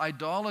describes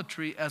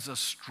idolatry as a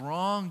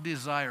strong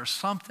desire,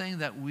 something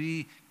that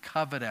we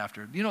covet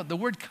after. You know, the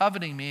word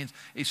coveting means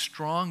a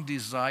strong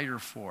desire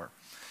for.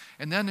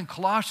 And then in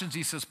Colossians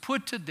he says,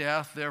 put to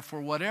death, therefore,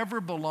 whatever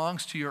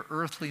belongs to your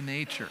earthly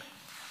nature.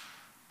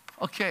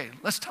 Okay,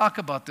 let's talk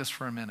about this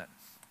for a minute.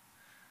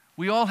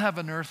 We all have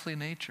an earthly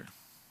nature.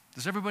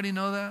 Does everybody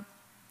know that?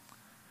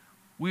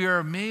 We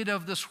are made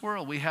of this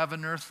world. We have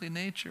an earthly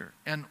nature.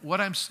 And what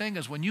I'm saying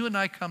is when you and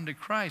I come to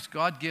Christ,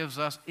 God gives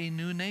us a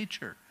new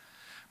nature.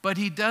 But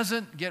he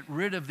doesn't get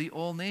rid of the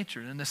old nature.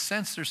 In a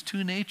sense, there's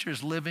two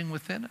natures living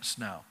within us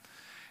now.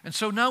 And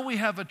so now we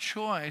have a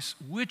choice.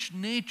 Which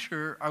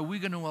nature are we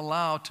going to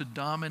allow to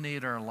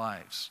dominate our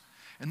lives?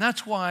 And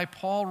that's why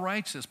Paul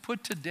writes this,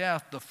 put to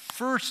death the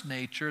first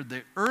nature,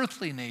 the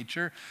earthly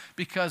nature,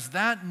 because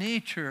that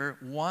nature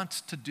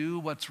wants to do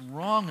what's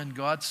wrong in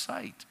God's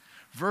sight,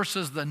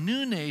 versus the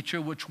new nature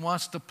which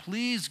wants to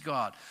please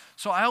God.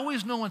 So I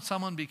always know when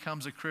someone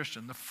becomes a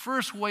Christian, the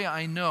first way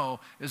I know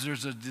is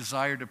there's a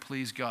desire to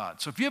please God.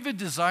 So if you have a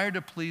desire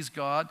to please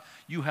God,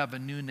 you have a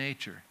new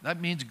nature.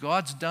 That means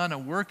God's done a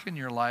work in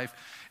your life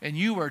and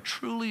you are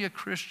truly a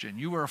Christian.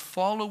 You are a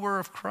follower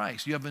of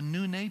Christ. You have a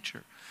new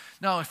nature.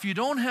 Now, if you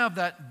don't have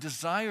that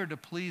desire to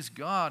please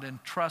God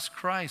and trust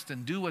Christ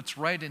and do what's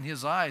right in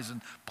his eyes and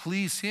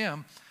please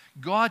him,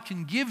 God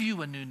can give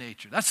you a new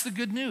nature. That's the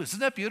good news.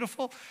 Isn't that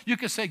beautiful? You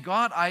can say,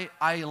 God,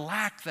 I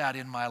lack that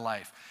in my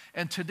life.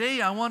 And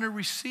today I want to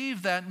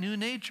receive that new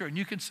nature. And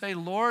you can say,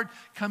 Lord,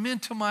 come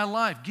into my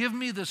life. Give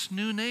me this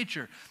new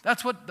nature.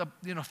 That's what,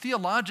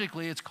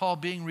 theologically, it's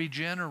called being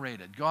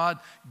regenerated. God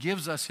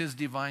gives us his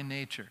divine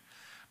nature.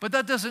 But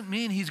that doesn't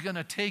mean he's going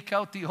to take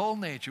out the old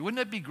nature.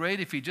 Wouldn't it be great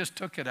if he just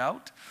took it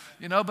out?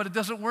 But it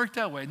doesn't work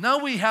that way. Now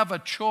we have a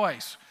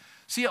choice.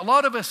 See, a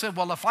lot of us said,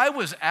 well, if I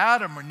was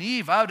Adam or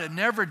Eve, I would have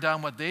never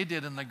done what they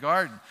did in the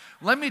garden.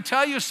 Let me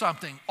tell you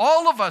something.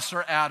 All of us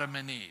are Adam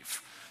and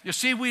Eve. You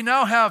see, we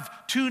now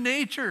have two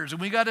natures,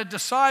 and we got to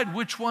decide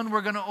which one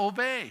we're going to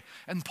obey.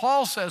 And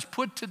Paul says,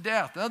 put to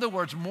death. In other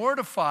words,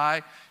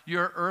 mortify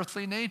your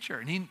earthly nature.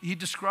 And he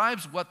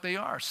describes what they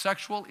are: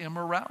 sexual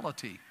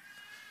immorality.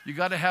 You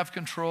got to have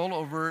control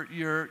over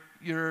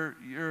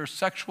your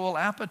sexual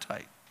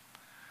appetite.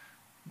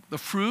 The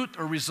fruit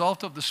or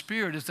result of the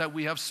Spirit is that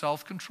we have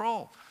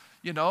self-control.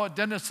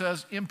 Then it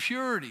says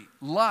impurity,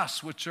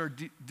 lust, which are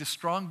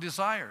strong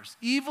desires,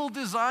 evil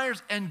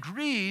desires, and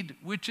greed,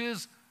 which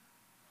is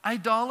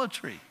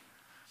idolatry.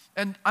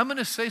 And I'm going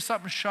to say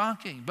something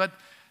shocking, but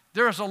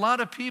there's a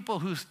lot of people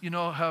who,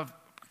 have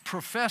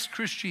professed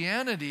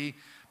Christianity,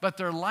 but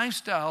their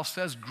lifestyle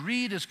says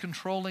greed is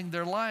controlling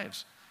their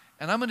lives.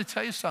 And I'm going to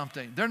tell you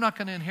something. They're not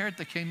going to inherit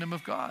the kingdom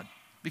of God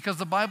because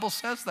the Bible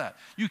says that.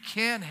 You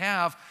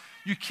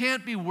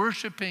can't be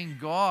worshiping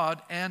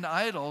God and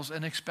idols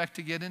and expect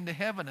to get into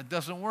heaven. It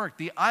doesn't work.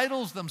 The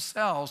idols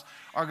themselves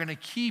are going to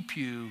keep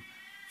you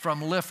from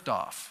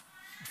liftoff,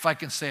 if I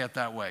can say it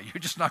that way. You're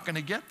just not going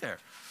to get there.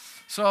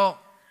 So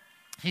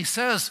he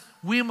says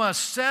we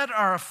must set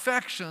our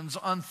affections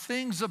on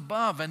things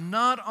above and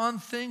not on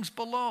things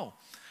below.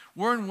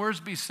 Warren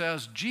Wiersbe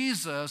says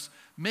Jesus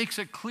makes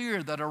it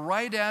clear that a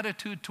right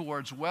attitude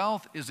towards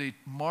wealth is a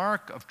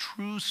mark of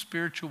true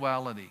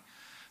spirituality.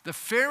 The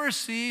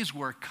Pharisees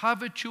were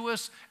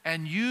covetous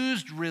and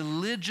used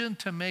religion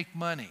to make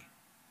money.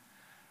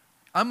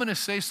 I'm going to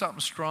say something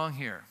strong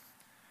here.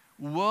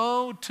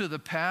 Woe to the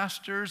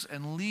pastors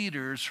and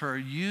leaders who are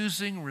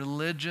using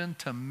religion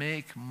to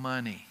make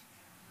money.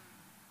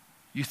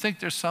 You think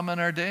there's some in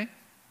our day?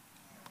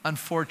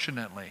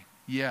 Unfortunately,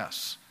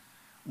 yes.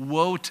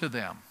 Woe to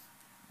them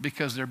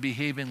because they're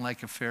behaving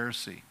like a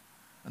Pharisee.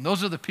 And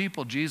those are the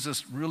people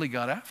Jesus really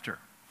got after.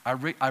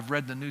 I've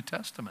read the New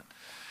Testament.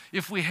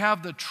 If we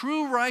have the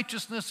true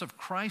righteousness of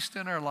Christ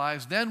in our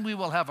lives, then we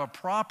will have a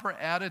proper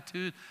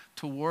attitude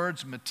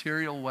towards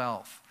material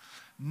wealth.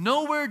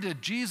 Nowhere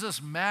did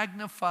Jesus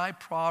magnify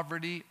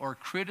poverty or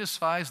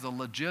criticize the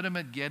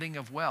legitimate getting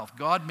of wealth.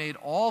 God made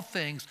all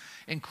things,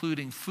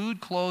 including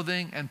food,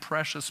 clothing, and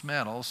precious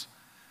metals,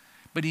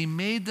 but he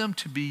made them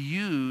to be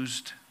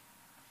used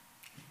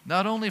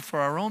not only for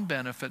our own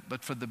benefit,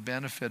 but for the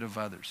benefit of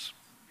others.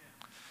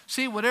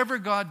 See, whatever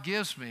God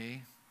gives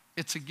me,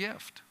 it's a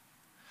gift.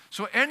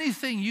 So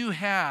anything you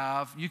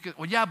have, you could,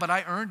 well, yeah, but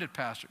I earned it,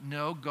 Pastor.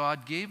 No,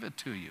 God gave it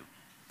to you.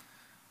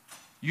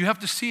 You have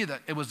to see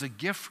that it was a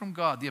gift from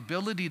God. The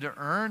ability to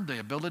earn, the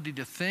ability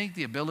to think,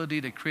 the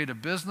ability to create a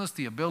business,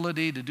 the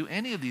ability to do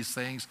any of these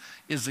things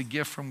is a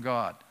gift from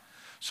God.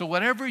 So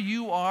whatever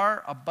you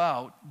are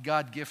about,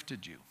 God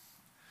gifted you.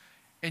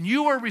 And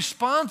you are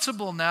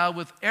responsible now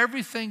with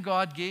everything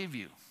God gave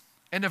you.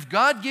 And if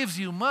God gives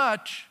you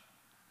much,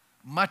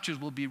 much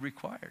will be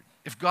required.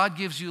 If God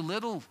gives you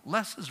little,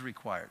 less is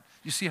required.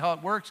 You see how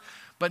it works?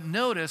 But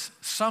notice,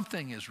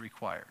 something is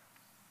required.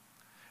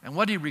 And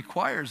what he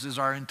requires is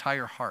our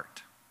entire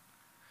heart.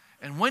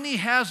 And when he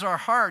has our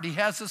heart, he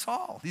has us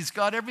all. He's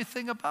got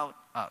everything about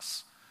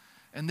us.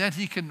 And then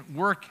he can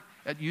work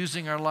at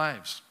using our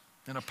lives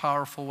in a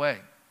powerful way.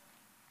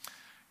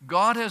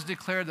 God has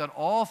declared that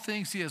all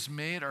things he has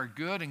made are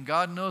good, and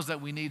God knows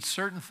that we need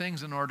certain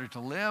things in order to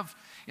live.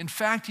 In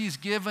fact, he's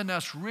given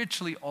us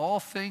richly all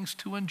things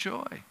to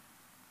enjoy.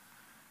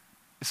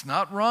 It's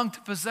not wrong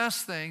to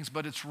possess things,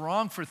 but it's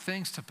wrong for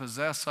things to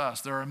possess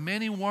us. There are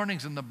many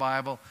warnings in the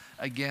Bible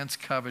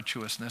against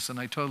covetousness, and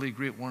I totally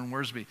agree with Warren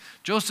Wiersbe.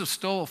 Joseph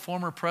Stoll,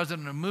 former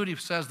president of Moody,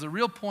 says the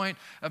real point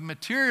of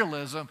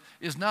materialism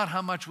is not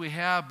how much we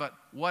have, but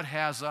what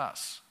has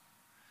us.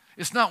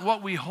 It's not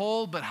what we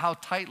hold, but how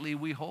tightly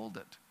we hold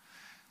it.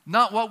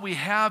 Not what we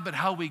have, but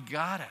how we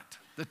got it.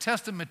 The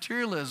test of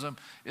materialism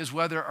is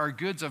whether our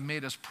goods have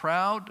made us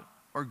proud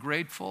or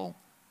grateful,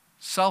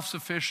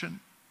 self-sufficient,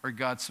 or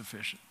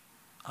God-sufficient.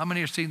 How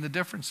many are seeing the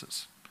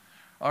differences?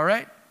 All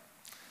right?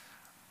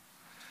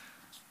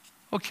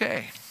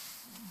 Okay.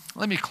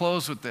 Let me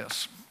close with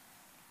this.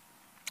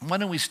 Why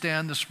don't we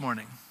stand this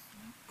morning?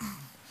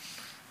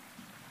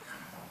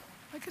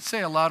 I could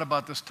say a lot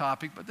about this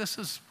topic, but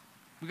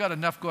we've got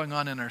enough going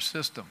on in our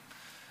system.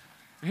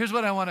 Here's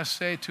what I want to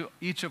say to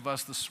each of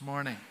us this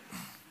morning.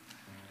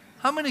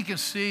 How many can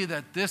see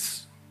that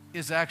this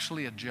is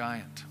actually a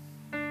giant?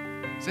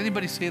 Does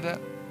anybody see that?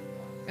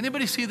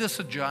 Anybody see this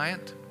a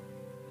giant?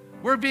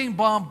 We're being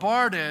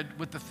bombarded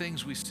with the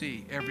things we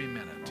see every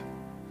minute.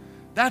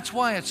 That's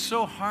why it's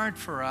so hard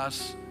for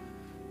us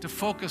to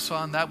focus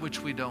on that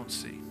which we don't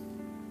see.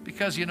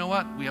 Because you know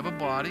what? We have a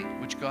body,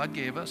 which God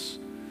gave us,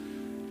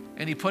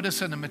 and he put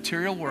us in the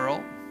material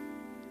world.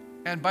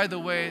 And by the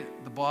way,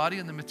 the body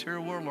and the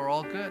material world are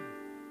all good.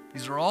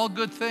 These are all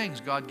good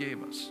things God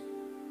gave us.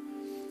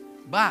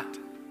 But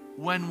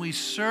when we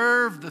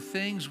serve the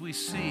things we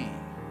see,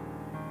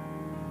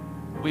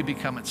 we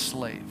become its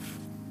slave.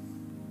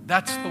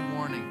 That's the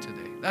warning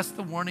today. That's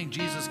the warning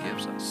Jesus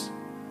gives us.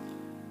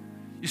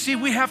 You see,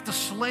 we have to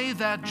slay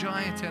that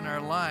giant in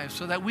our lives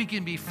so that we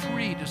can be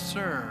free to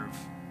serve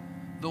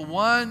the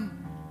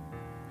one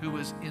who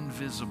is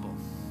invisible.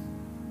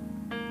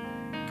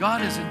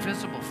 God is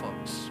invisible,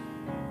 folks.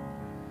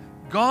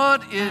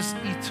 God is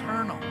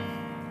eternal.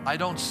 I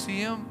don't see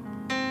him.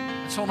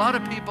 And so a lot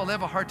of people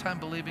have a hard time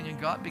believing in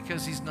God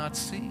because he's not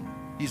seen.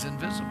 He's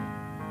invisible,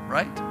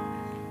 right?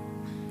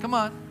 Come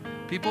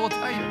on. People will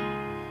tell you,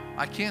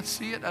 I can't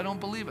see it, I don't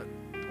believe it.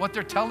 What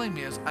they're telling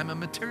me is I'm a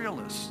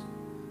materialist.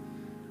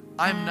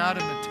 I'm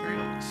not a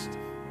materialist.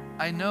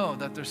 I know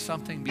that there's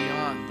something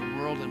beyond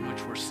the world in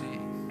which we're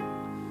seeing.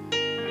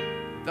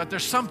 That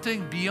there's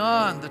something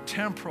beyond the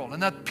temporal,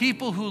 and that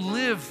people who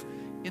live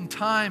in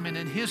time and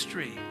in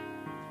history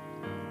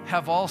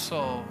have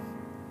also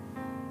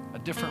a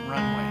different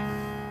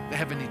runway. They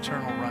have an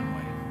eternal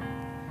runway.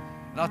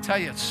 And I'll tell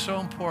you, it's so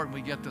important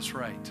we get this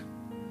right.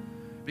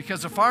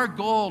 Because if our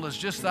goal is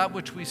just that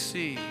which we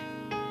see,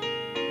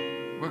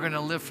 we're going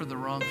to live for the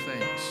wrong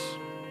things.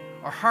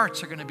 Our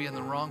hearts are going to be in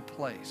the wrong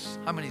place.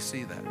 How many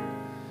see that?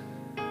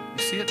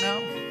 You see it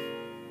now?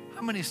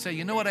 How many say,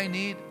 you know what I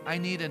need? I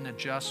need an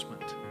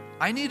adjustment.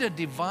 I need a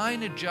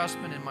divine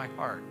adjustment in my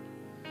heart.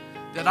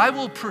 That I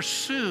will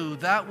pursue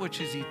that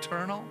which is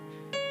eternal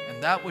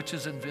and that which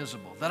is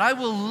invisible. That I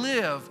will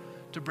live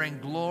to bring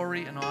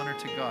glory and honor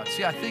to God.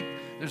 See, I think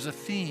there's a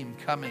theme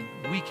coming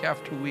week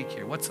after week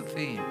here. What's the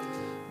theme?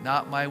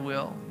 Not my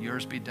will,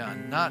 yours be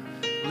done. Not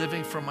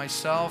living for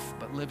myself,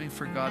 but living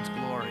for God's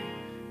glory.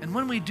 And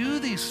when we do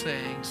these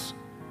things,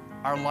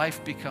 our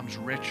life becomes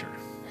richer.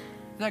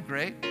 Isn't that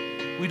great?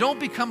 We don't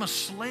become a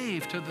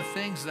slave to the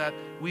things that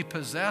we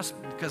possess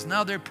because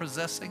now they're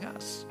possessing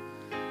us.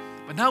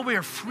 But now we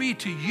are free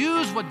to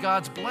use what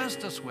God's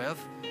blessed us with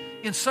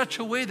in such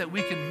a way that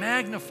we can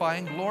magnify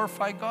and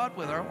glorify God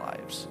with our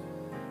lives,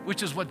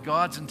 which is what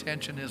God's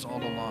intention is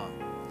all along.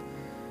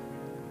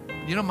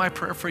 You know, my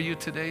prayer for you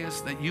today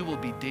is that you will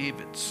be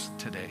David's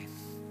today.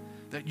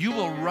 That you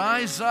will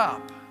rise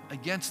up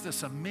against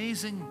this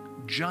amazing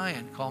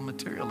giant called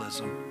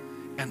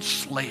materialism and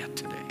slay it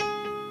today.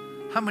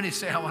 How many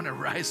say, I want to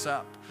rise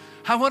up?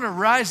 I want to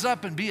rise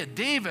up and be a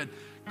David,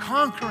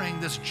 conquering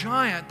this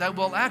giant that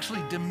will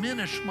actually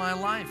diminish my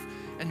life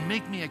and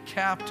make me a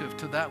captive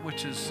to that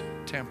which is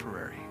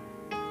temporary.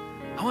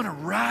 I want to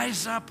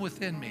rise up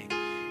within me,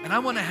 and I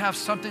want to have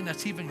something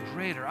that's even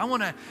greater. I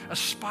want to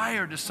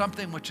aspire to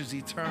something which is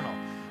eternal.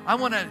 I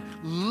want to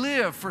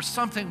live for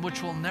something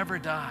which will never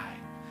die.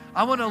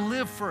 I want to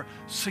live for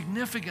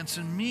significance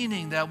and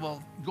meaning that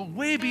will go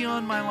way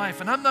beyond my life.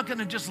 And I'm not going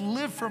to just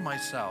live for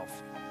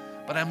myself,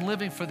 but I'm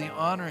living for the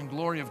honor and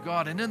glory of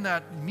God. And in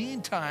that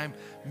meantime,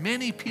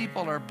 many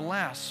people are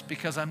blessed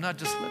because I'm not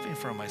just living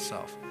for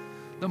myself.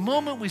 The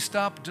moment we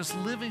stop just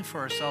living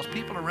for ourselves,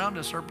 people around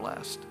us are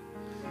blessed.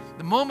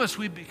 The moment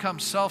we become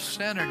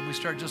self-centered and we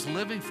start just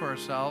living for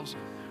ourselves,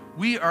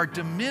 we are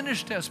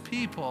diminished as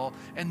people,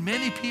 and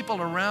many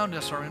people around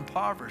us are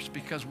impoverished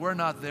because we're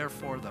not there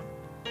for them.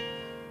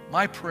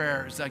 My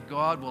prayer is that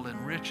God will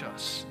enrich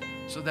us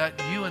so that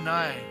you and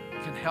I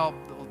can help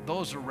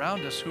those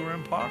around us who are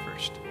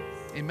impoverished.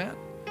 Amen?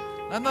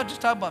 I'm not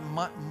just talking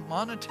about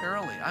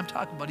monetarily. I'm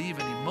talking about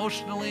even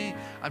emotionally.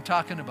 I'm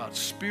talking about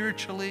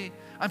spiritually.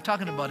 I'm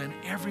talking about in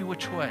every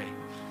which way.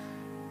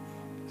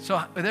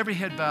 So with every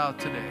head bowed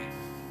today,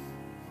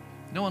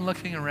 no one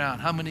looking around,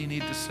 how many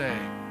need to say,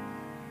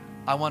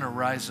 I want to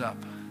rise up.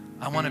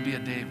 I want to be a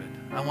David.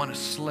 I want to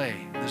slay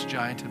this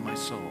giant in my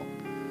soul.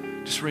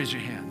 Just raise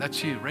your hand.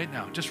 That's you right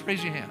now. Just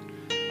raise your hand.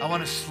 I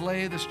want to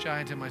slay this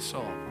giant in my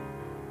soul.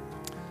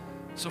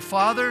 So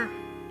Father,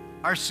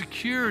 our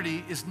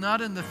security is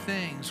not in the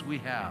things we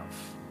have.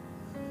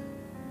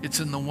 It's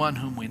in the one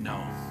whom we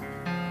know.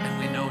 And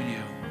we know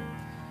you.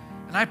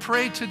 And I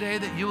pray today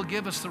that you will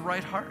give us the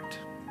right heart.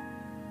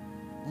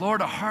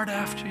 Lord, a heart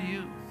after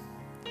you.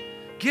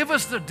 Give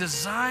us the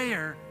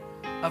desire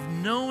of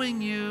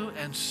knowing you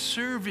and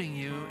serving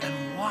you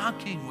and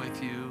walking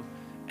with you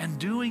and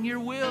doing your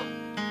will.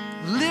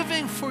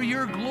 Living for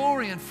your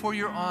glory and for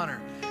your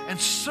honor. And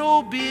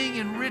so being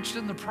enriched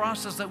in the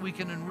process that we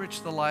can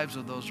enrich the lives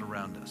of those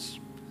around us.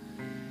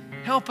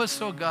 Help us,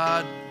 oh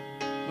God,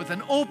 with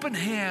an open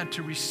hand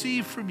to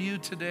receive from you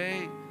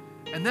today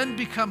and then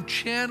become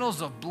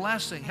channels of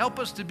blessing. Help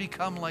us to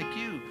become like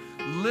you,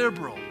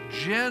 liberal,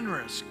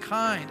 generous,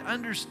 kind,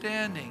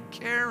 understanding,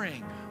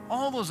 caring,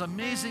 all those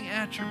amazing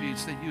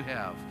attributes that you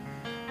have.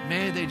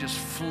 May they just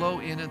flow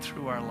in and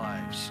through our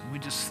lives. We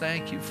just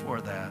thank you for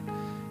that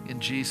in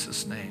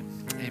Jesus' name.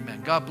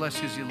 Amen. God bless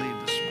you as you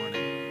leave this